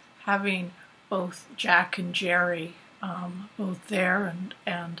perhaps having both Jack and Jerry both there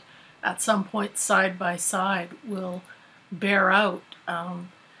and at some point side by side will bear out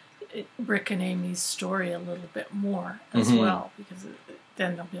Brick and Amy's story a little bit more as well, because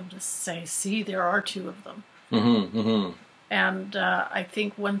then they'll be able to say, see, there are two of them. And I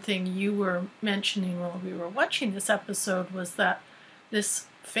think one thing you were mentioning while we were watching this episode was that this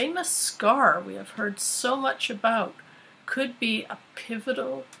famous scar we have heard so much about could be a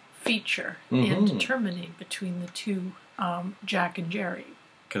pivotal feature in determining between the two, Jack and Jerry.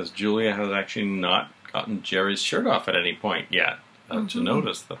 Because Julia has actually not gotten Jerry's shirt off at any point yet to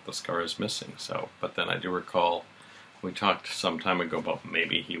notice that the scar is missing. So, but then I do recall we talked some time ago about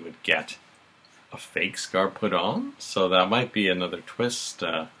maybe he would get a fake scar put on, so that might be another twist.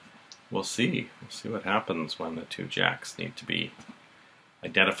 We'll see. We'll see what happens when the two Jacks need to be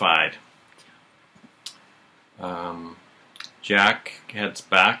identified. Jack heads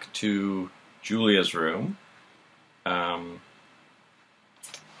back to Julia's room.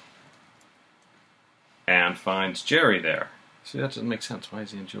 and finds Jerry there. See, that doesn't make sense. Why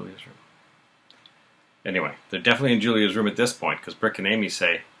is he in Julia's room? Anyway, they're definitely in Julia's room at this point, because Brick and Amy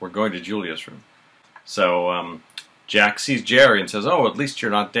say, we're going to Julia's room. So Jack sees Jerry and says, oh, at least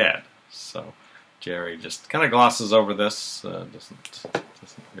you're not dead. So Jerry just kind of glosses over this, doesn't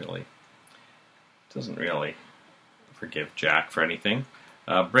really forgive Jack for anything.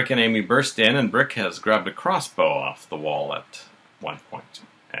 Brick and Amy burst in, and Brick has grabbed a crossbow off the wall at one point.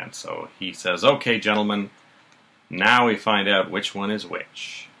 And so he says, okay, gentlemen, now we find out which one is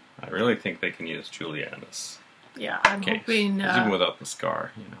which. I really think they can use Julia in this I'm case. hoping... even without the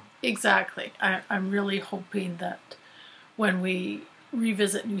scar, Exactly. I'm really hoping that when we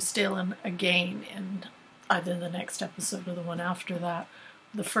revisit New Stalin again, in either the next episode or the one after that,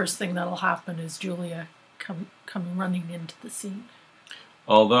 the first thing that'll happen is Julia coming running into the scene.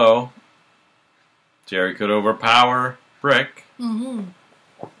 Although, Jerry could overpower Brick. Mm-hmm.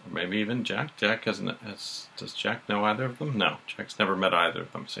 Or maybe even Jack. Does Jack know either of them? No, Jack's never met either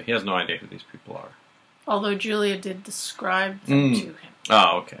of them, so he has no idea who these people are. Although Julia did describe them to him.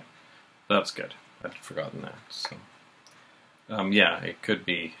 Oh, okay. That's good. I'd forgotten that. So, it could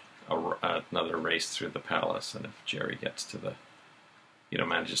be another race through the palace, and if Jerry gets to the,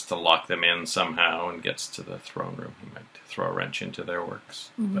 manages to lock them in somehow and gets to the throne room, he might throw a wrench into their works.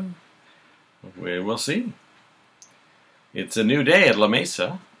 Mm-hmm. But we will see. It's a new day at La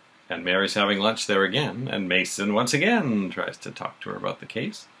Mesa, and Mary's having lunch there again, and Mason once again tries to talk to her about the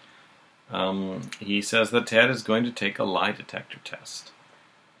case. He says that Ted is going to take a lie detector test,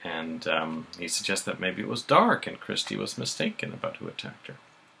 and he suggests that maybe it was dark and Christie was mistaken about who attacked her.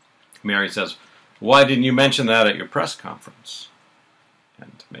 Mary says, why didn't you mention that at your press conference?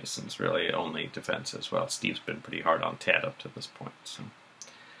 And Mason's really only defense is, well, Steve's been pretty hard on Ted up to this point. So.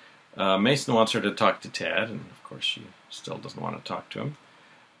 Mason wants her to talk to Ted, and of course she still doesn't want to talk to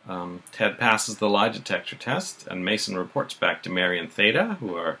him. Ted passes the lie detector test, and Mason reports back to Mary and Theda,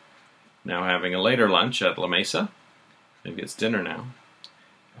 who are now having a later lunch at La Mesa. Maybe it's dinner now.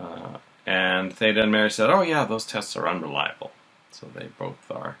 And Theda and Mary said, oh yeah, those tests are unreliable. So they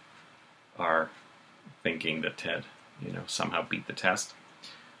both are thinking that Ted, somehow beat the test.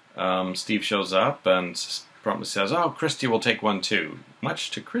 Steve shows up and promptly says, oh, Christie will take one too,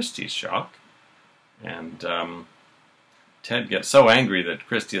 much to Christie's shock. And Ted gets so angry that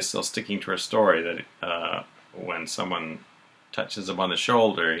Christie is still sticking to her story that when someone touches him on the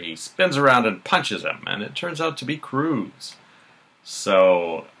shoulder, he spins around and punches him, and it turns out to be Cruz.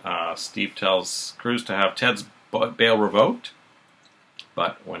 So Steve tells Cruz to have Ted's bail revoked,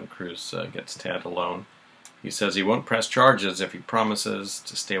 but when Cruz gets Ted alone, he says he won't press charges if he promises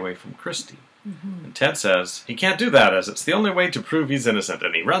to stay away from Christie. Mm-hmm. And Ted says he can't do that as it's the only way to prove he's innocent,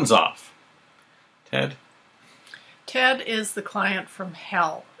 and he runs off. Ted is the client from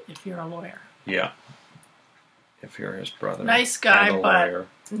hell, if you're a lawyer. Yeah. If you're his brother. Nice guy, and a but lawyer.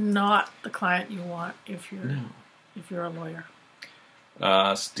 not the client you want if you're a lawyer.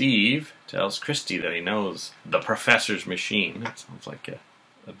 Steve tells Christie that he knows the professor's machine. It sounds like a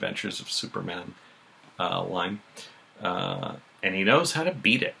Adventures of Superman line. And he knows how to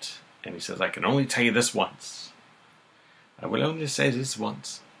beat it. And he says, I can only tell you this once. I will only say this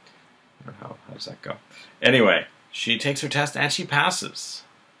once. Or how does that go? Anyway, she takes her test and she passes.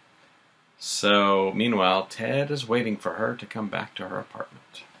 So, meanwhile, Ted is waiting for her to come back to her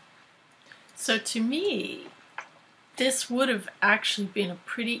apartment. So to me, this would have actually been a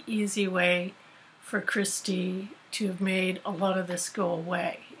pretty easy way for Christie to have made a lot of this go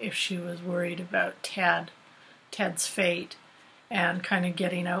away if she was worried about Ted's fate, and kind of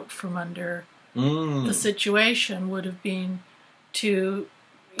getting out from under the situation would have been to,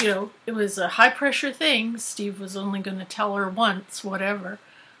 it was a high-pressure thing. Steve was only going to tell her once, whatever.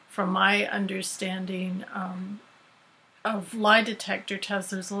 From my understanding of lie detector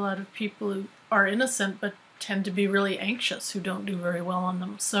tests, there's a lot of people who are innocent but tend to be really anxious, who don't do very well on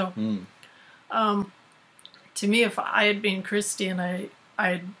them. So, to me, if I had been Christie and I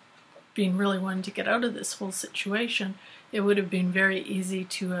had been really wanting to get out of this whole situation, it would have been very easy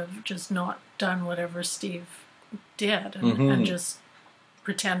to have just not done whatever Steve did and just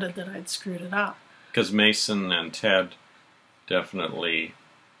pretended that I'd screwed it up. Because Mason and Ted definitely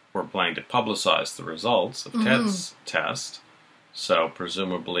were planning to publicize the results of Ted's test. So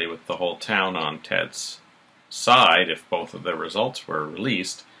presumably with the whole town on Ted's side, if both of their results were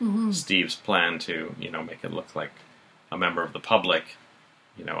released, Steve's plan to, make it look like a member of the public,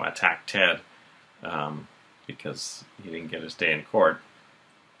 attacked Ted because he didn't get his day in court,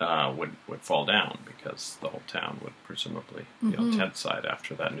 would fall down because the whole town would presumably be on Ted's side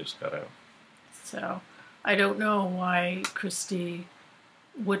after that news got out. So I don't know why Christie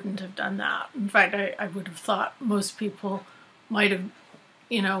wouldn't have done that. In fact, I would have thought most people might have,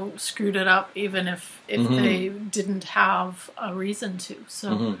 screwed it up even if they didn't have a reason to.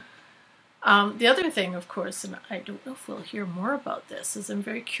 So the other thing, of course, and I don't know if we'll hear more about this, is I'm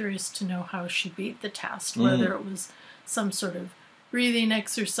very curious to know how she beat the test, whether it was some sort of breathing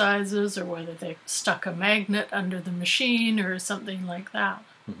exercises or whether they stuck a magnet under the machine or something like that.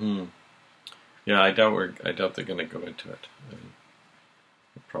 Yeah, I doubt they're going to go into it.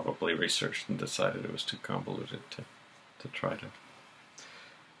 They probably researched and decided it was too convoluted to try to.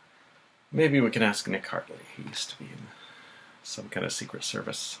 Maybe we can ask Nick Hartley. He used to be in some kind of secret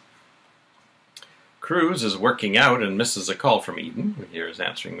service. Cruz is working out and misses a call from Eden. We hear his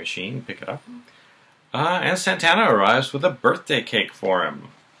answering machine pick it up. And Santana arrives with a birthday cake for him.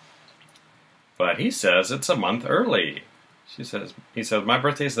 But he says it's a month early. He says, my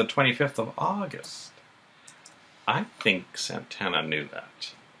birthday is the 25th of August. I think Santana knew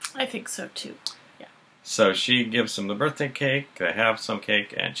that. I think so too, yeah. So she gives him the birthday cake, they have some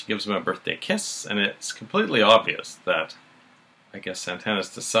cake, and she gives him a birthday kiss, and it's completely obvious that, I guess Santana's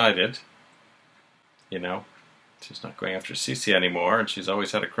decided, she's not going after Cece anymore, and she's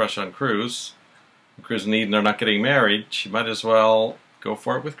always had a crush on Cruz. Cruz and Eden are not getting married, she might as well go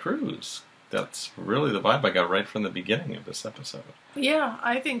for it with Cruz. That's really the vibe I got right from the beginning of this episode. Yeah,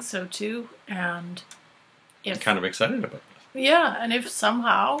 I think so too. And I'm kind of excited about this. Yeah, and if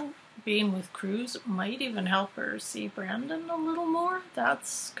somehow being with Cruz might even help her see Brandon a little more,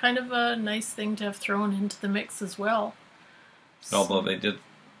 that's kind of a nice thing to have thrown into the mix as well. Although they did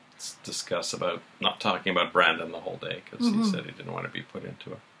discuss about not talking about Brandon the whole day, because he said he didn't want to be put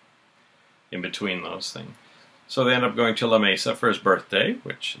in between those things. So they end up going to La Mesa for his birthday,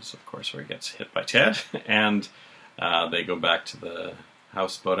 which is, of course, where he gets hit by Ted. And they go back to the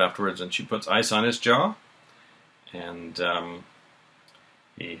houseboat afterwards, and she puts ice on his jaw. And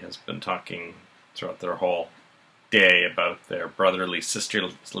he has been talking throughout their whole day about their brotherly,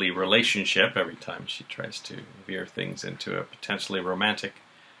 sisterly relationship every time she tries to veer things into a potentially romantic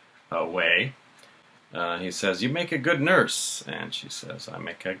way. He says, you make a good nurse. And she says, I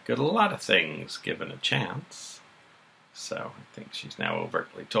make a lot of things, given a chance. So I think she's now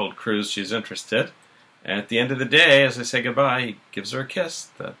overtly told Cruz she's interested. And at the end of the day, as they say goodbye, he gives her a kiss.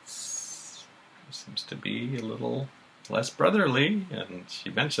 Seems to be a little less brotherly. And she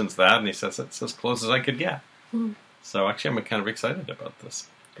mentions that, and he says, it's as close as I could get. So actually, I'm kind of excited about this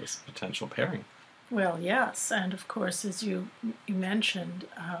potential pairing. Well, yes, and of course, as you mentioned,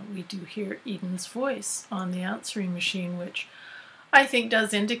 we do hear Eden's voice on the answering machine, which I think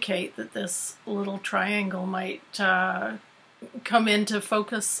does indicate that this little triangle might come into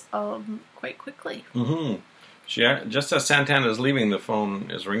focus quite quickly. Just as Santana is leaving, the phone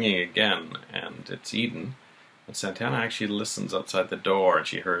is ringing again, and it's Eden. And Santana actually listens outside the door, and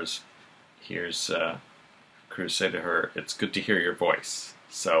she hears Cruz say to her, it's good to hear your voice.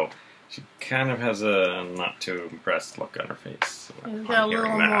 So she kind of has a not too impressed look on her face. He's got a little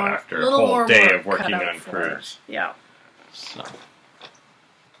more, after a whole day of working on Cruz. Yeah. So.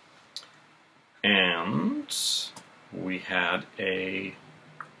 And we had a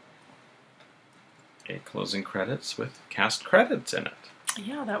closing credits with cast credits in it.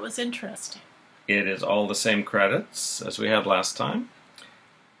 Yeah, that was interesting. It is all the same credits as we had last time,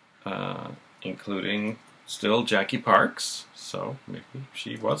 including still Jackie Parks. So maybe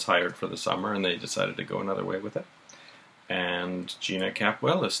she was hired for the summer and they decided to go another way with it. And Gina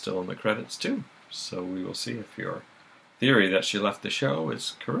Capwell is still in the credits too. So we will see if your theory that she left the show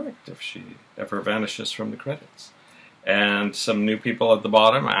is correct, if she ever vanishes from the credits. And some new people at the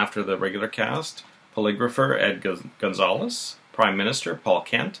bottom after the regular cast: polygrapher Ed Gonzalez, Prime Minister Paul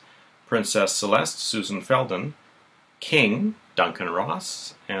Kent, Princess Celeste Susan Feldon, King Duncan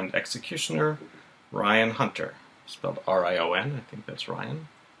Ross, and Executioner Ryan Hunter, spelled R-I-O-N. I think that's Ryan.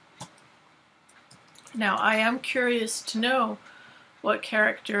 Now, I am curious to know what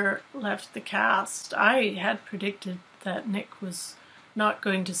character left the cast. I had predicted that Nick was not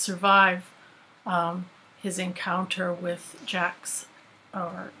going to survive his encounter with Jack's,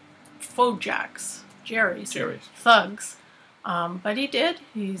 or faux Jack's, Jerry's thugs. But he did.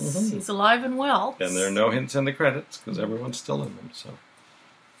 He's alive and well. And there are no hints in the credits because everyone's still in them. So,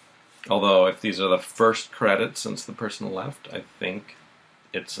 although if these are the first credits since the person left, I think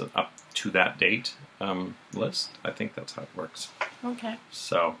it's up to that date list. I think that's how it works. Okay.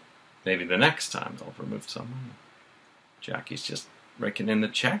 So maybe the next time they'll remove someone. Jackie's just raking in the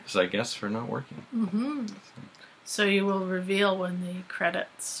checks, I guess, for not working. So you will reveal when the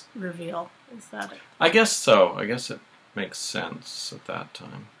credits reveal. Is that it? I guess so. I guess it makes sense at that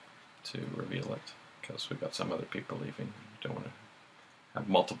time to reveal it because we've got some other people leaving. We don't want to have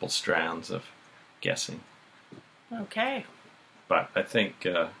multiple strands of guessing. Okay. But I think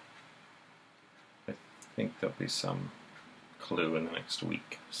there'll be some clue in the next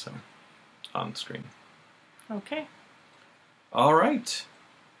week, so on screen. Okay. All right.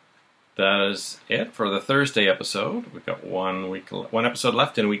 That is it for the Thursday episode. We've got one episode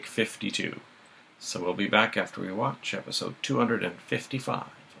left in week 52. So we'll be back after we watch episode 255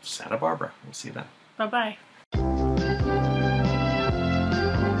 of Santa Barbara. We'll see you then. Bye-bye.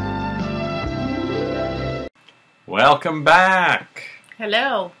 Welcome back.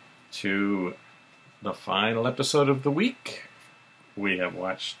 Hello. To the final episode of the week. We have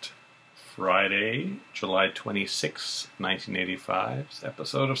watched Friday, July 26, 1985's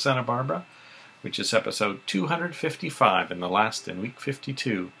episode of Santa Barbara, which is episode 255 and the last in week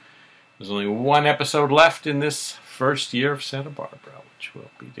 52. There's only one episode left in this first year of Santa Barbara, which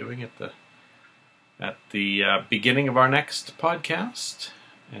we'll be doing at the beginning of our next podcast,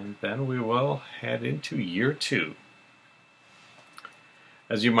 and then we will head into year 2.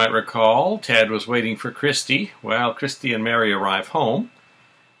 As you might recall, Ted was waiting for Christy while Christy and Mary arrive home.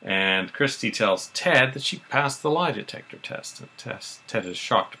 And Christy tells Ted that she passed the lie detector test. And Ted is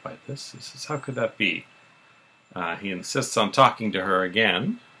shocked by this. He says, how could that be? He insists on talking to her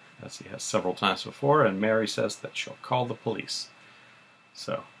again, as he has several times before, and Mary says that she'll call the police.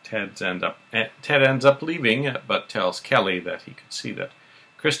 So Ted ends up leaving, but tells Kelly that he could see that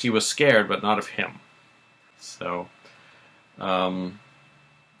Christy was scared, but not of him. So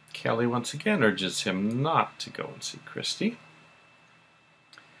Kelly once again urges him not to go and see Christy.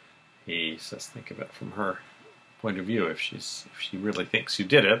 He says, think of it from her point of view. If she really thinks you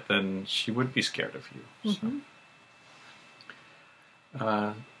did it, then she would be scared of you. Mm-hmm.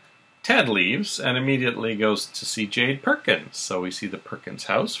 So, Ted leaves and immediately goes to see Jade Perkins. So we see the Perkins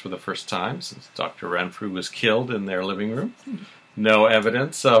house for the first time since Dr. Renfrew was killed in their living room. No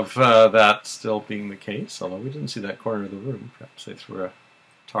evidence of that still being the case, although we didn't see that corner of the room. Perhaps they threw a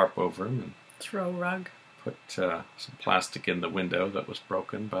tarp over him and throw rug. Put some plastic in the window that was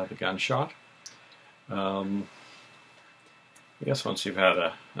broken by the gunshot. I guess once you've had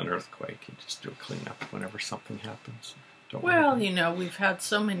an earthquake, you just do a cleanup whenever something happens. Well, we've had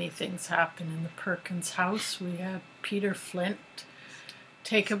so many things happen in the Perkins house. We had Peter Flint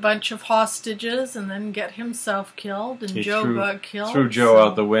take a bunch of hostages and then get himself killed, and Joe got killed. Threw Joe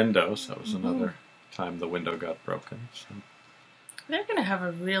out the window, so it was another time the window got broken. So. They're going to have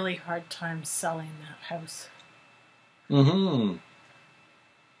a really hard time selling that house.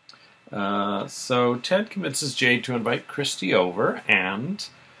 So Ted convinces Jade to invite Christy over, and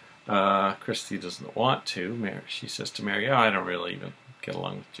Christy doesn't want to. She says to Mary, I don't really even get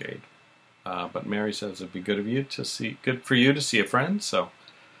along with Jade. But Mary says it'd be good for you to see a friend. So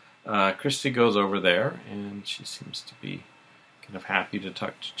Christy goes over there, and she seems to be kind of happy to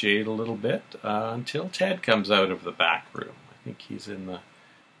talk to Jade a little bit until Ted comes out of the back room. I think he's in the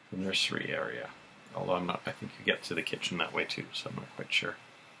nursery area. Although I think you get to the kitchen that way too, so I'm not quite sure.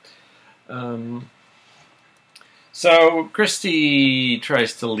 So Christy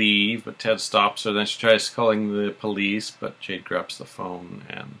tries to leave, but Ted stops her. Then she tries calling the police, but Jade grabs the phone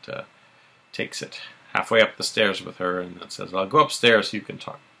and takes it halfway up the stairs with her, and then says, "I'll go upstairs so you can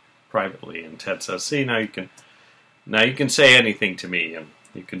talk privately." And Ted says, "See, now you can say anything to me, and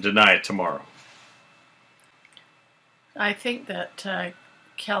you can deny it tomorrow." I think that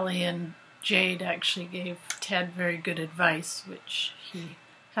Kelly and Jade actually gave Ted very good advice, which he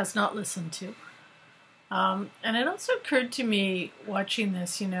has not listened to. And it also occurred to me watching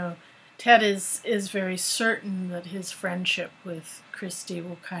this, Ted is very certain that his friendship with Christy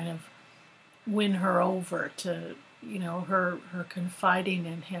will kind of win her over to, her confiding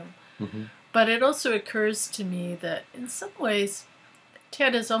in him. Mm-hmm. But it also occurs to me that in some ways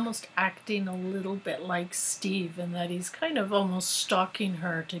Ted is almost acting a little bit like Steve, in that he's kind of almost stalking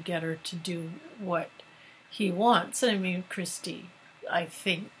her to get her to do what he wants. I mean, Christy, I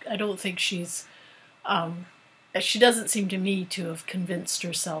don't think she's, she doesn't seem to me to have convinced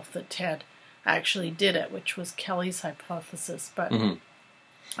herself that Ted actually did it, which was Kelly's hypothesis. But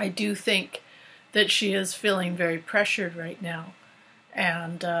I do think that she is feeling very pressured right now.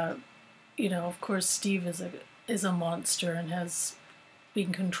 And, of course, Steve is a monster and has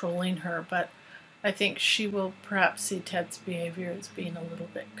been controlling her, but I think she will perhaps see Ted's behavior as being a little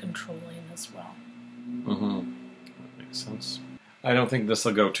bit controlling as well. That makes sense. I don't think this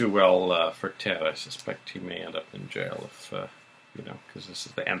will go too well for Ted. I suspect he may end up in jail if, because this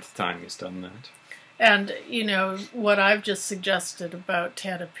is the nth time he's done that. And, what I've just suggested about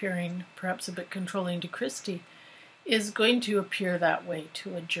Ted appearing perhaps a bit controlling to Christy is going to appear that way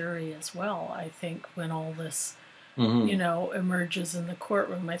to a jury as well, I think, when all this emerges in the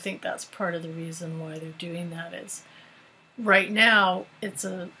courtroom. I think that's part of the reason why they're doing that is right now it's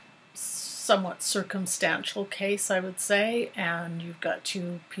a somewhat circumstantial case, I would say, and you've got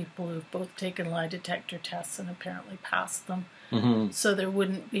two people who've both taken lie detector tests and apparently passed them. So there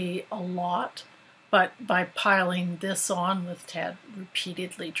wouldn't be a lot, but by piling this on with Ted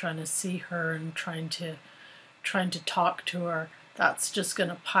repeatedly trying to see her and trying to talk to her, that's just going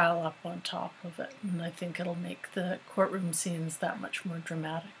to pile up on top of it, and I think it'll make the courtroom scenes that much more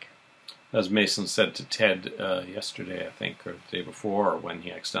dramatic. As Mason said to Ted yesterday, I think, or the day before, when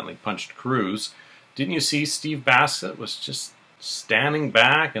he accidentally punched Cruz, didn't you see Steve Bassett was just standing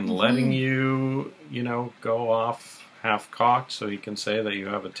back and letting you, go off half-cocked so he can say that you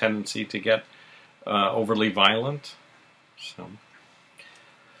have a tendency to get overly violent? So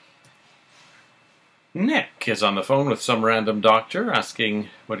Nick is on the phone with some random doctor asking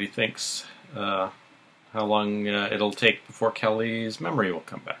what he thinks, how long it'll take before Kelly's memory will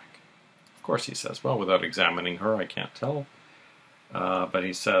come back. Of course, he says, well, without examining her, I can't tell. But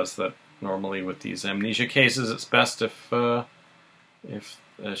he says that normally with these amnesia cases, it's best if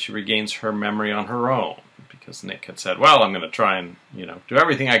she regains her memory on her own. Because Nick had said, well, I'm going to try and, do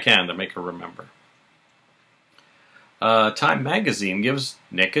everything I can to make her remember. Time magazine gives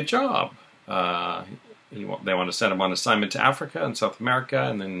Nick a job. They want to send him on assignment to Africa and South America,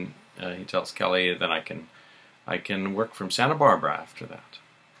 and then he tells Kelly that I can work from Santa Barbara after that.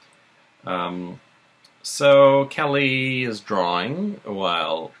 So Kelly is drawing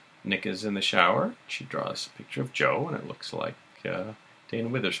while Nick is in the shower. She draws a picture of Joe, and it looks like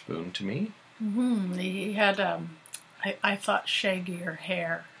Dane Witherspoon to me. He had, I thought, shaggier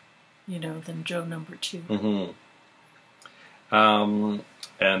hair, than Joe number 2.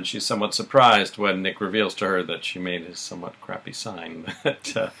 And she's somewhat surprised when Nick reveals to her that she made his somewhat crappy sign.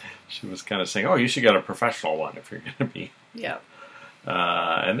 That she was kind of saying, oh, you should get a professional one if you're going to be. Yeah.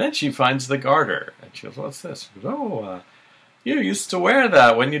 And then she finds the garter. And she goes, what's this? She goes, oh, you used to wear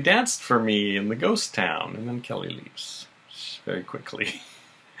that when you danced for me in the ghost town. And then Kelly leaves very quickly.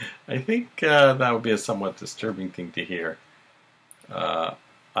 I think that would be a somewhat disturbing thing to hear.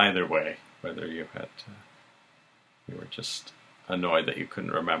 Either way, whether you were just annoyed that you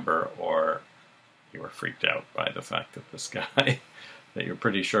couldn't remember, or you were freaked out by the fact that this guy that you're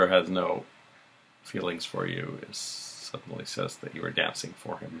pretty sure has no feelings for you suddenly says that you were dancing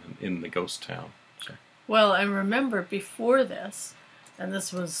for him in the ghost town. So. Well, I remember before this, and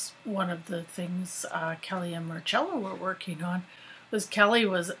this was one of the things Kelly and Marcello were working on, was Kelly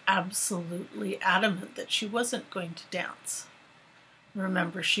was absolutely adamant that she wasn't going to dance.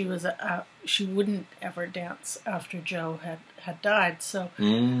 Remember, she wouldn't ever dance after Joe had died. So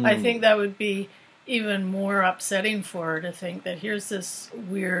I think that would be even more upsetting for her to think that here's this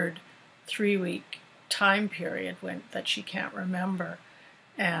weird 3-week time period that she can't remember,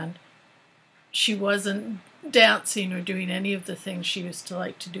 and she wasn't dancing or doing any of the things she used to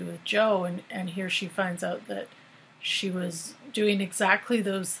like to do with Joe, and here she finds out that she was doing exactly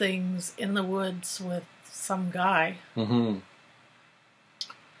those things in the woods with some guy.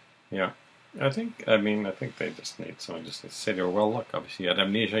 Yeah, I think they just need someone just to say to her, well, look, obviously you had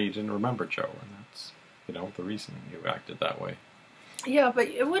amnesia, you didn't remember Joe, and that's, the reason you acted that way. Yeah, but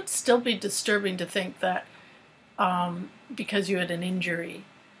it would still be disturbing to think that because you had an injury,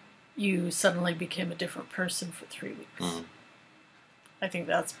 you suddenly became a different person for 3 weeks. I think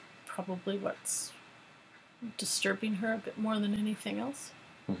that's probably what's disturbing her a bit more than anything else.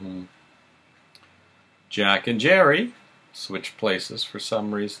 Jack and Jerry switch places for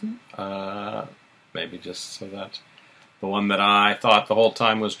some reason. Maybe just so that the one that I thought the whole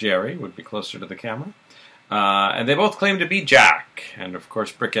time was Jerry would be closer to the camera. And they both claim to be Jack. And of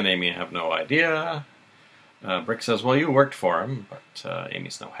course, Brick and Amy have no idea. Brick says, well, you worked for him, but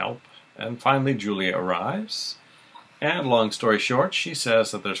Amy's no help. And finally, Julia arrives. And long story short, she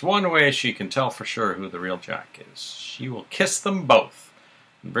says that there's one way she can tell for sure who the real Jack is. She will kiss them both.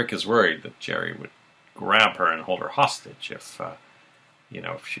 And Brick is worried that Jerry would grab her and hold her hostage if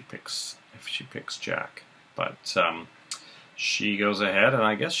she picks Jack. But she goes ahead, and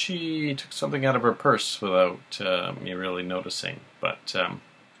I guess she took something out of her purse without me really noticing. But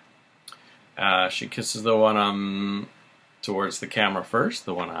she kisses the one towards the camera first,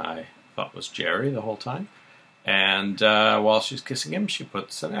 the one I thought was Jerry the whole time. And while she's kissing him, she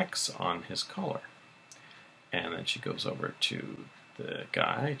puts an X on his collar. And then she goes over to the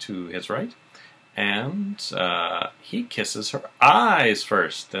guy to his right, and he kisses her eyes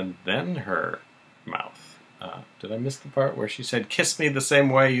first, and then her mouth. Did I miss the part where she said, kiss me the same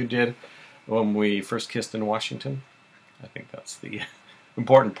way you did when we first kissed in Washington? I think that's the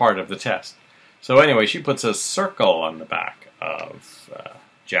important part of the test. So anyway, she puts a circle on the back of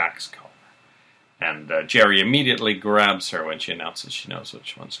Jack's collar. And Jerry immediately grabs her when she announces she knows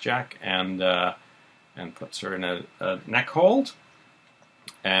which one's Jack, and puts her in a neck hold.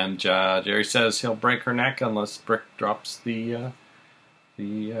 And Jerry says he'll break her neck unless Brick drops the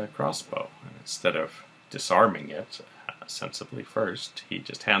crossbow. And instead of disarming it sensibly first, he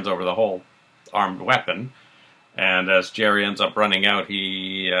just hands over the whole armed weapon. And as Jerry ends up running out,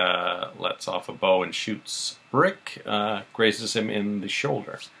 he lets off a bow and shoots Brick, grazes him in the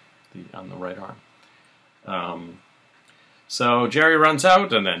shoulder, on the right arm. So Jerry runs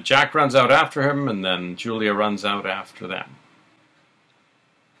out, and then Jack runs out after him, and then Julia runs out after them.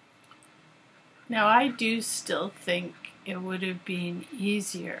 Now, I do still think it would have been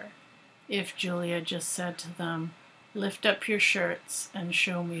easier if Julia just said to them, lift up your shirts and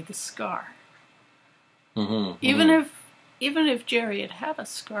show me the scar. Mm-hmm, Even if Jerry had a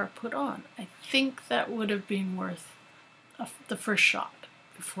scar put on, I think that would have been worth the first shot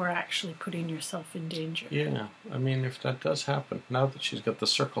before actually putting yourself in danger. Yeah, I mean, if that does happen, now that she's got the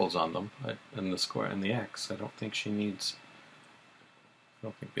circles on them and the square and the X, I don't think they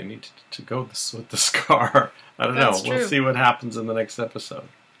need to go with the scar. I don't know. True. We'll see what happens in the next episode.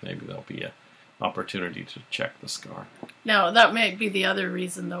 Maybe there'll be an opportunity to check the scar. Now, that might be the other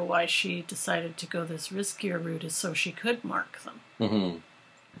reason, though, why she decided to go this riskier route, is so she could mark them. Mm-hmm.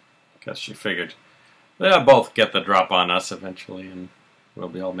 Because she figured they'll both get the drop on us eventually, and we'll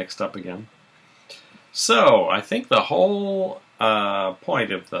be all mixed up again. So, I think the whole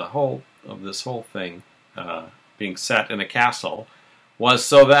point of this whole thing being set in a castle was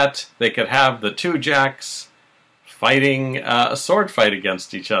so that they could have the two Jacks fighting a sword fight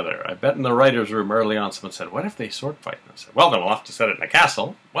against each other. I bet in the writer's room early on someone said, what if they sword fight? And I said, well, then we'll have to set it in a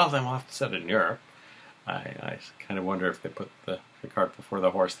castle. Well, then we'll have to set it in Europe. I kind of wonder if they put the cart before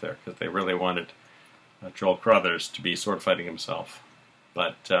the horse there, because they really wanted Joel Crothers to be sword fighting himself.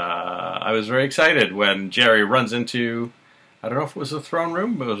 But I was very excited when Jerry runs into, I don't know if it was the throne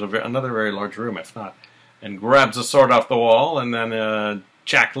room, but it was another very large room, if not, and grabs a sword off the wall, and then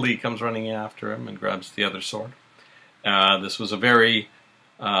Jack Lee comes running after him and grabs the other sword. This was a very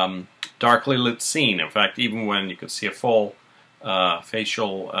darkly lit scene. In fact, even when you could see a full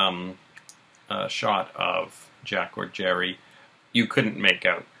facial shot of Jack or Jerry, you couldn't make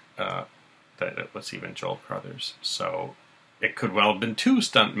out that it was even Joel Crothers. So it could well have been two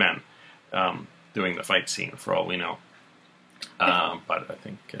stuntmen doing the fight scene, for all we know. But I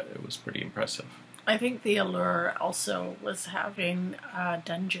think it was pretty impressive. I think the allure also was having a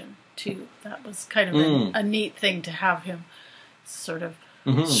dungeon, too. That was kind of a neat thing to have him sort of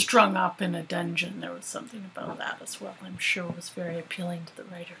strung up in a dungeon. There was something about that as well. I'm sure it was very appealing to the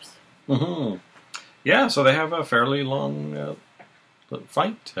writers. Mm-hmm. Yeah, so they have a fairly long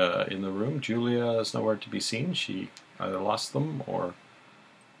fight in the room. Julia is nowhere to be seen. She either lost them or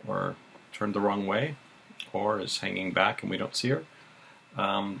turned the wrong way, or is hanging back and we don't see her.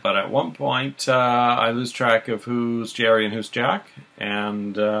 But at one point, I lose track of who's Jerry and who's Jack,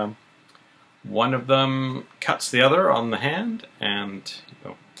 and one of them cuts the other on the hand, and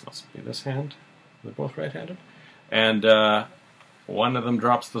must be this hand. They're both right-handed, and one of them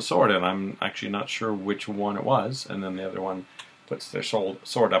drops the sword, and I'm actually not sure which one it was, and then the other one puts their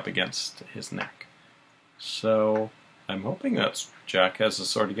sword up against his neck. So I'm hoping that Jack has a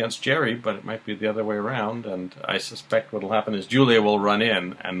sword against Jerry, but it might be the other way around, and I suspect what will happen is Julia will run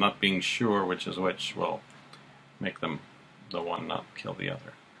in, and not being sure which is which will make them the one not kill the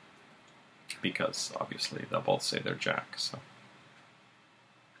other. Because, obviously, they'll both say they're Jack, so.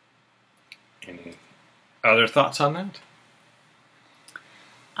 Any other thoughts on that?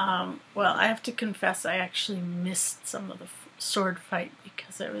 Well, I have to confess I actually missed some of the sword fight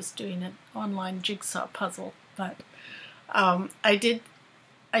because I was doing an online jigsaw puzzle, but I did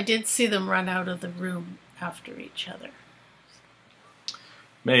see them run out of the room after each other.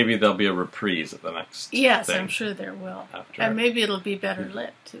 Maybe there'll be a reprise at the next Yes, thing. I'm sure there will. And maybe it'll be better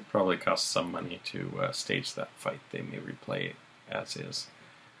lit, too. Probably costs some money to stage that fight. They may replay it as is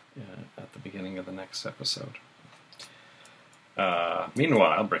at the beginning of the next episode.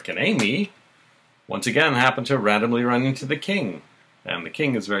 Meanwhile, Brick and Amy once again happen to randomly run into the king. And the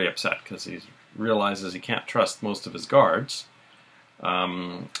king is very upset because he realizes he can't trust most of his guards.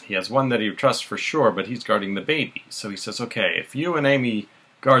 He has one that he trusts for sure, but he's guarding the baby. So he says, okay, if you and Amy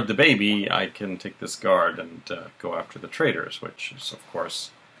guard the baby, I can take this guard and go after the traitors, which is, of course,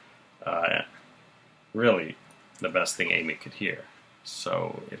 really the best thing Amy could hear.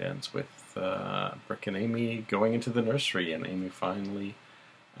 So it ends with Brick and Amy going into the nursery, and Amy finally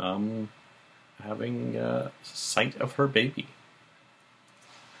having sight of her baby.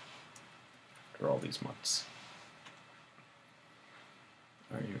 after all these months.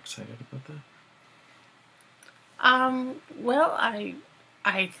 Are you excited about that? Well, I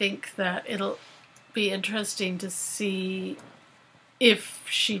think that it'll be interesting to see if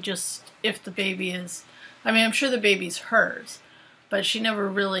the baby is, I mean, I'm sure the baby's hers, but she never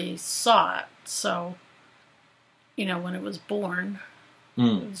really saw it, so, when it was born,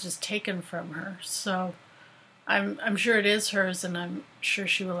 it was just taken from her, so I'm sure it is hers, and I'm sure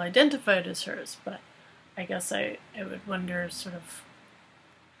she will identify it as hers, but I guess I would wonder sort of...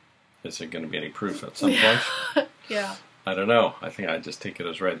 Is there going to be any proof at some point? Yeah. I don't know. I think I just take it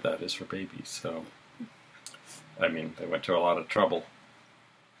as read that is her baby, so... I mean, they went to a lot of trouble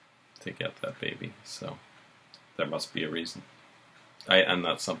to get that baby, so there must be a reason. And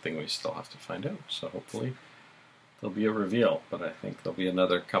that's something we still have to find out, so hopefully there'll be a reveal, but I think there'll be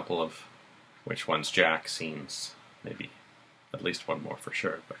another couple of which one's Jack scenes, maybe at least one more for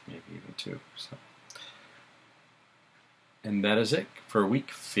sure, but maybe even two, so... And that is it for week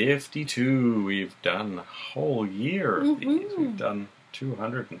 52. We've done a whole year of these. We've done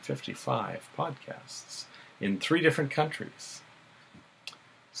 255 podcasts in 3 different countries.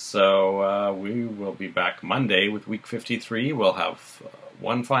 So we will be back Monday with week 53. We'll have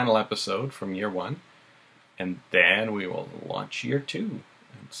one final episode from year 1, and then we will launch year 2. And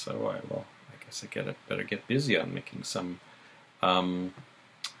so I guess I better get busy on making some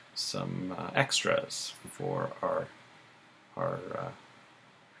extras for our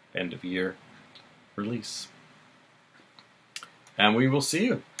end of year release. And we will see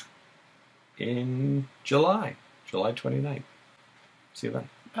you in July 29th. See you then.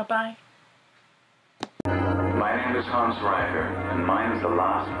 Bye-bye. My name is Hans Ryder, and mine is the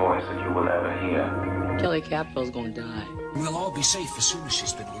last voice that you will ever hear. Kelly Capwell's gonna die. We'll all be safe as soon as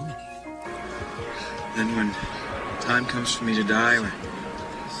she's been eliminated. Then when time comes for me to die,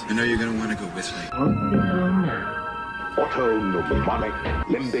 I know you're gonna want to go with me. What the hell now? Autonomic,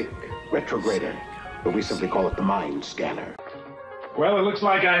 limbic, retrograde. But we simply call it the mind scanner. Well, it looks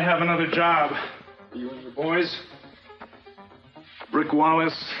like I have another job. You and your boys. Brick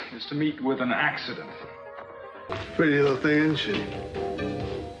Wallace is to meet with an accident. Pretty little thing, isn't she?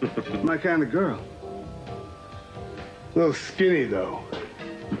 My kind of girl. A little skinny, though.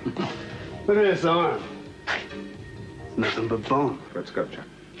 Look at this arm. It's nothing but bone. Let's go, Chuck.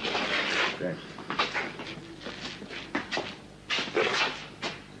 Okay.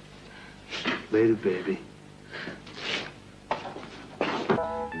 Later, baby.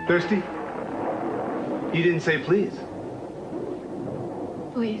 Thirsty? You didn't say please.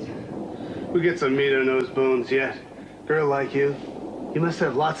 Please. We'll get some meat on those bones yet. Girl like you must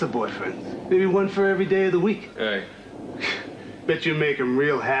have lots of boyfriends. Maybe one for every day of the week. Hey. Bet you make them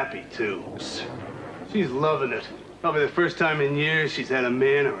real happy, too. She's loving it. Probably the first time in years she's had a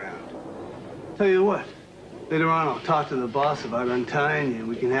man around. Tell you what, later on I'll talk to the boss about untying you.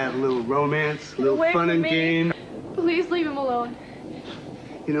 We can have a little romance, a little fun and game. Please leave him alone.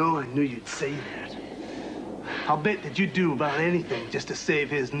 You know, I knew you'd say that. I'll bet that you'd do about anything just to save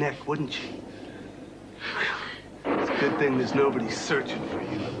his neck, wouldn't you? It's a good thing there's nobody searching for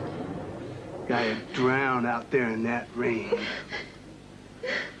you. Guy would drown out there in that rain.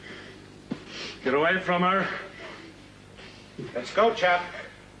 Get away from her. Let's go, chap.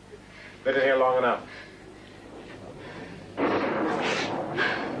 Been in here long enough.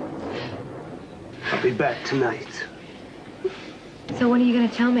 I'll be back tonight. So when are you going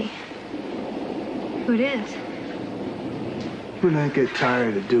to tell me who it is? When I get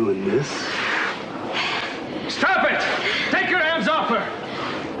tired of doing this. Stop it! Take your hands off her!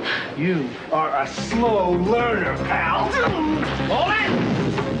 You are a slow learner, pal. Hold it!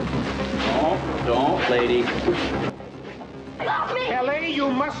 Don't, lady. Stop me! Kelly, you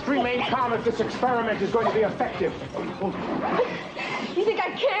must remain calm if this experiment is going to be effective. You think I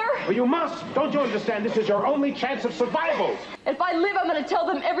care? Well, you must. Don't you understand? This is your only chance of survival. If I live, I'm going to tell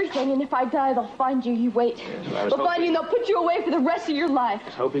them everything, and if I die, they'll find you. You wait. They'll find you, and they'll put you away for the rest of your life. I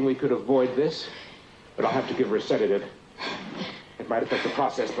was hoping we could avoid this, but I'll have to give her a sedative. It might affect the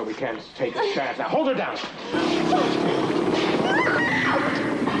process, but we can't take a chance. Now, hold her down.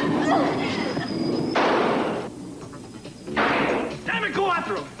 Damn it, go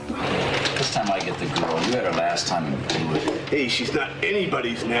after him! This time I get the girl. You had her last time and blew it. Hey, she's not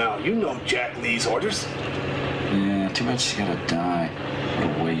anybody's now. You know Jack Lee's orders. Yeah, too bad she's gotta die.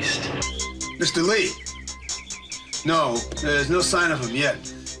 What a waste. Mr. Lee. No, there's no sign of him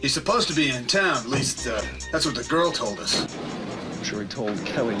yet. He's supposed to be in town. At least, that's what the girl told us. I'm sure he told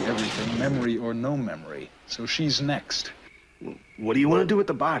Kelly everything, memory or no memory. So she's next. What do you want to do with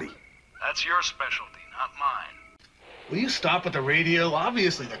the body? That's your specialty, not mine. Will you stop at the radio?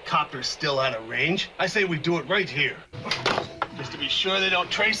 Obviously the copter's still out of range. I say we do it right here. Just to be sure they don't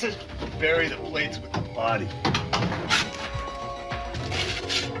trace it, bury the plates with the body.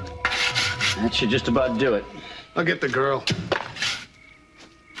 That should just about do it. I'll get the girl.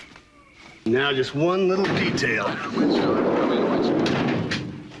 Now just one little detail. Come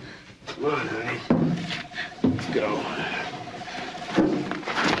on, honey. Let's go.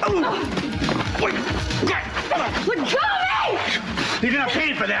 Wait. Let go of me! You're gonna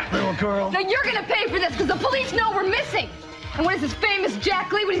pay for that, little girl. No, you're gonna pay for this because the police know we're missing. And what is this famous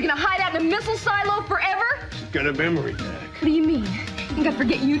Jack Lee? What, he's gonna hide out in a missile silo forever? She's got a memory back. What do you mean? You think I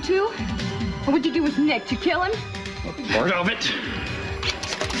forget you two? And what'd you do with Nick? Did you kill him? Part of it.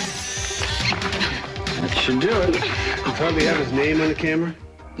 That should do it. You probably have his name on the camera?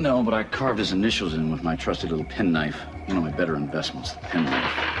 No, but I carved his initials in with my trusty little penknife. One of my better investments, the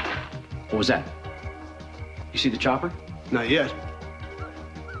penknife. What was that? You see the chopper? Not yet.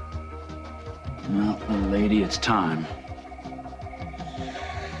 Well, little lady, it's time.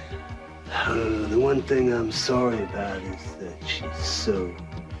 The one thing I'm sorry about is that she's so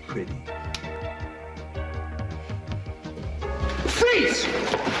pretty. Freeze!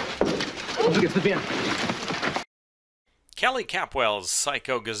 Get the van. Kelly Capwell's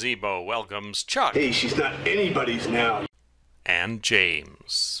Psycho Gazebo welcomes Chuck. Hey, she's not anybody's now. And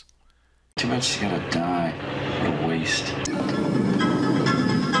James. Too bad she's gotta die. What a waste.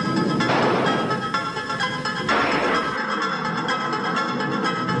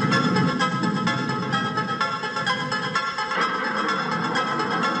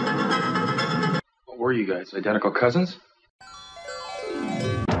 What were you guys, identical cousins?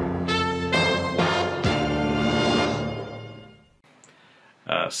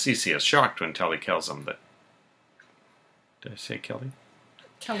 Cece is shocked when Kelly tells him that... Did I say Kelly?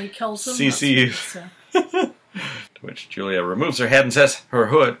 Kelly kills him. Cece. To which Julia removes her head and says, her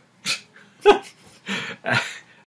hood.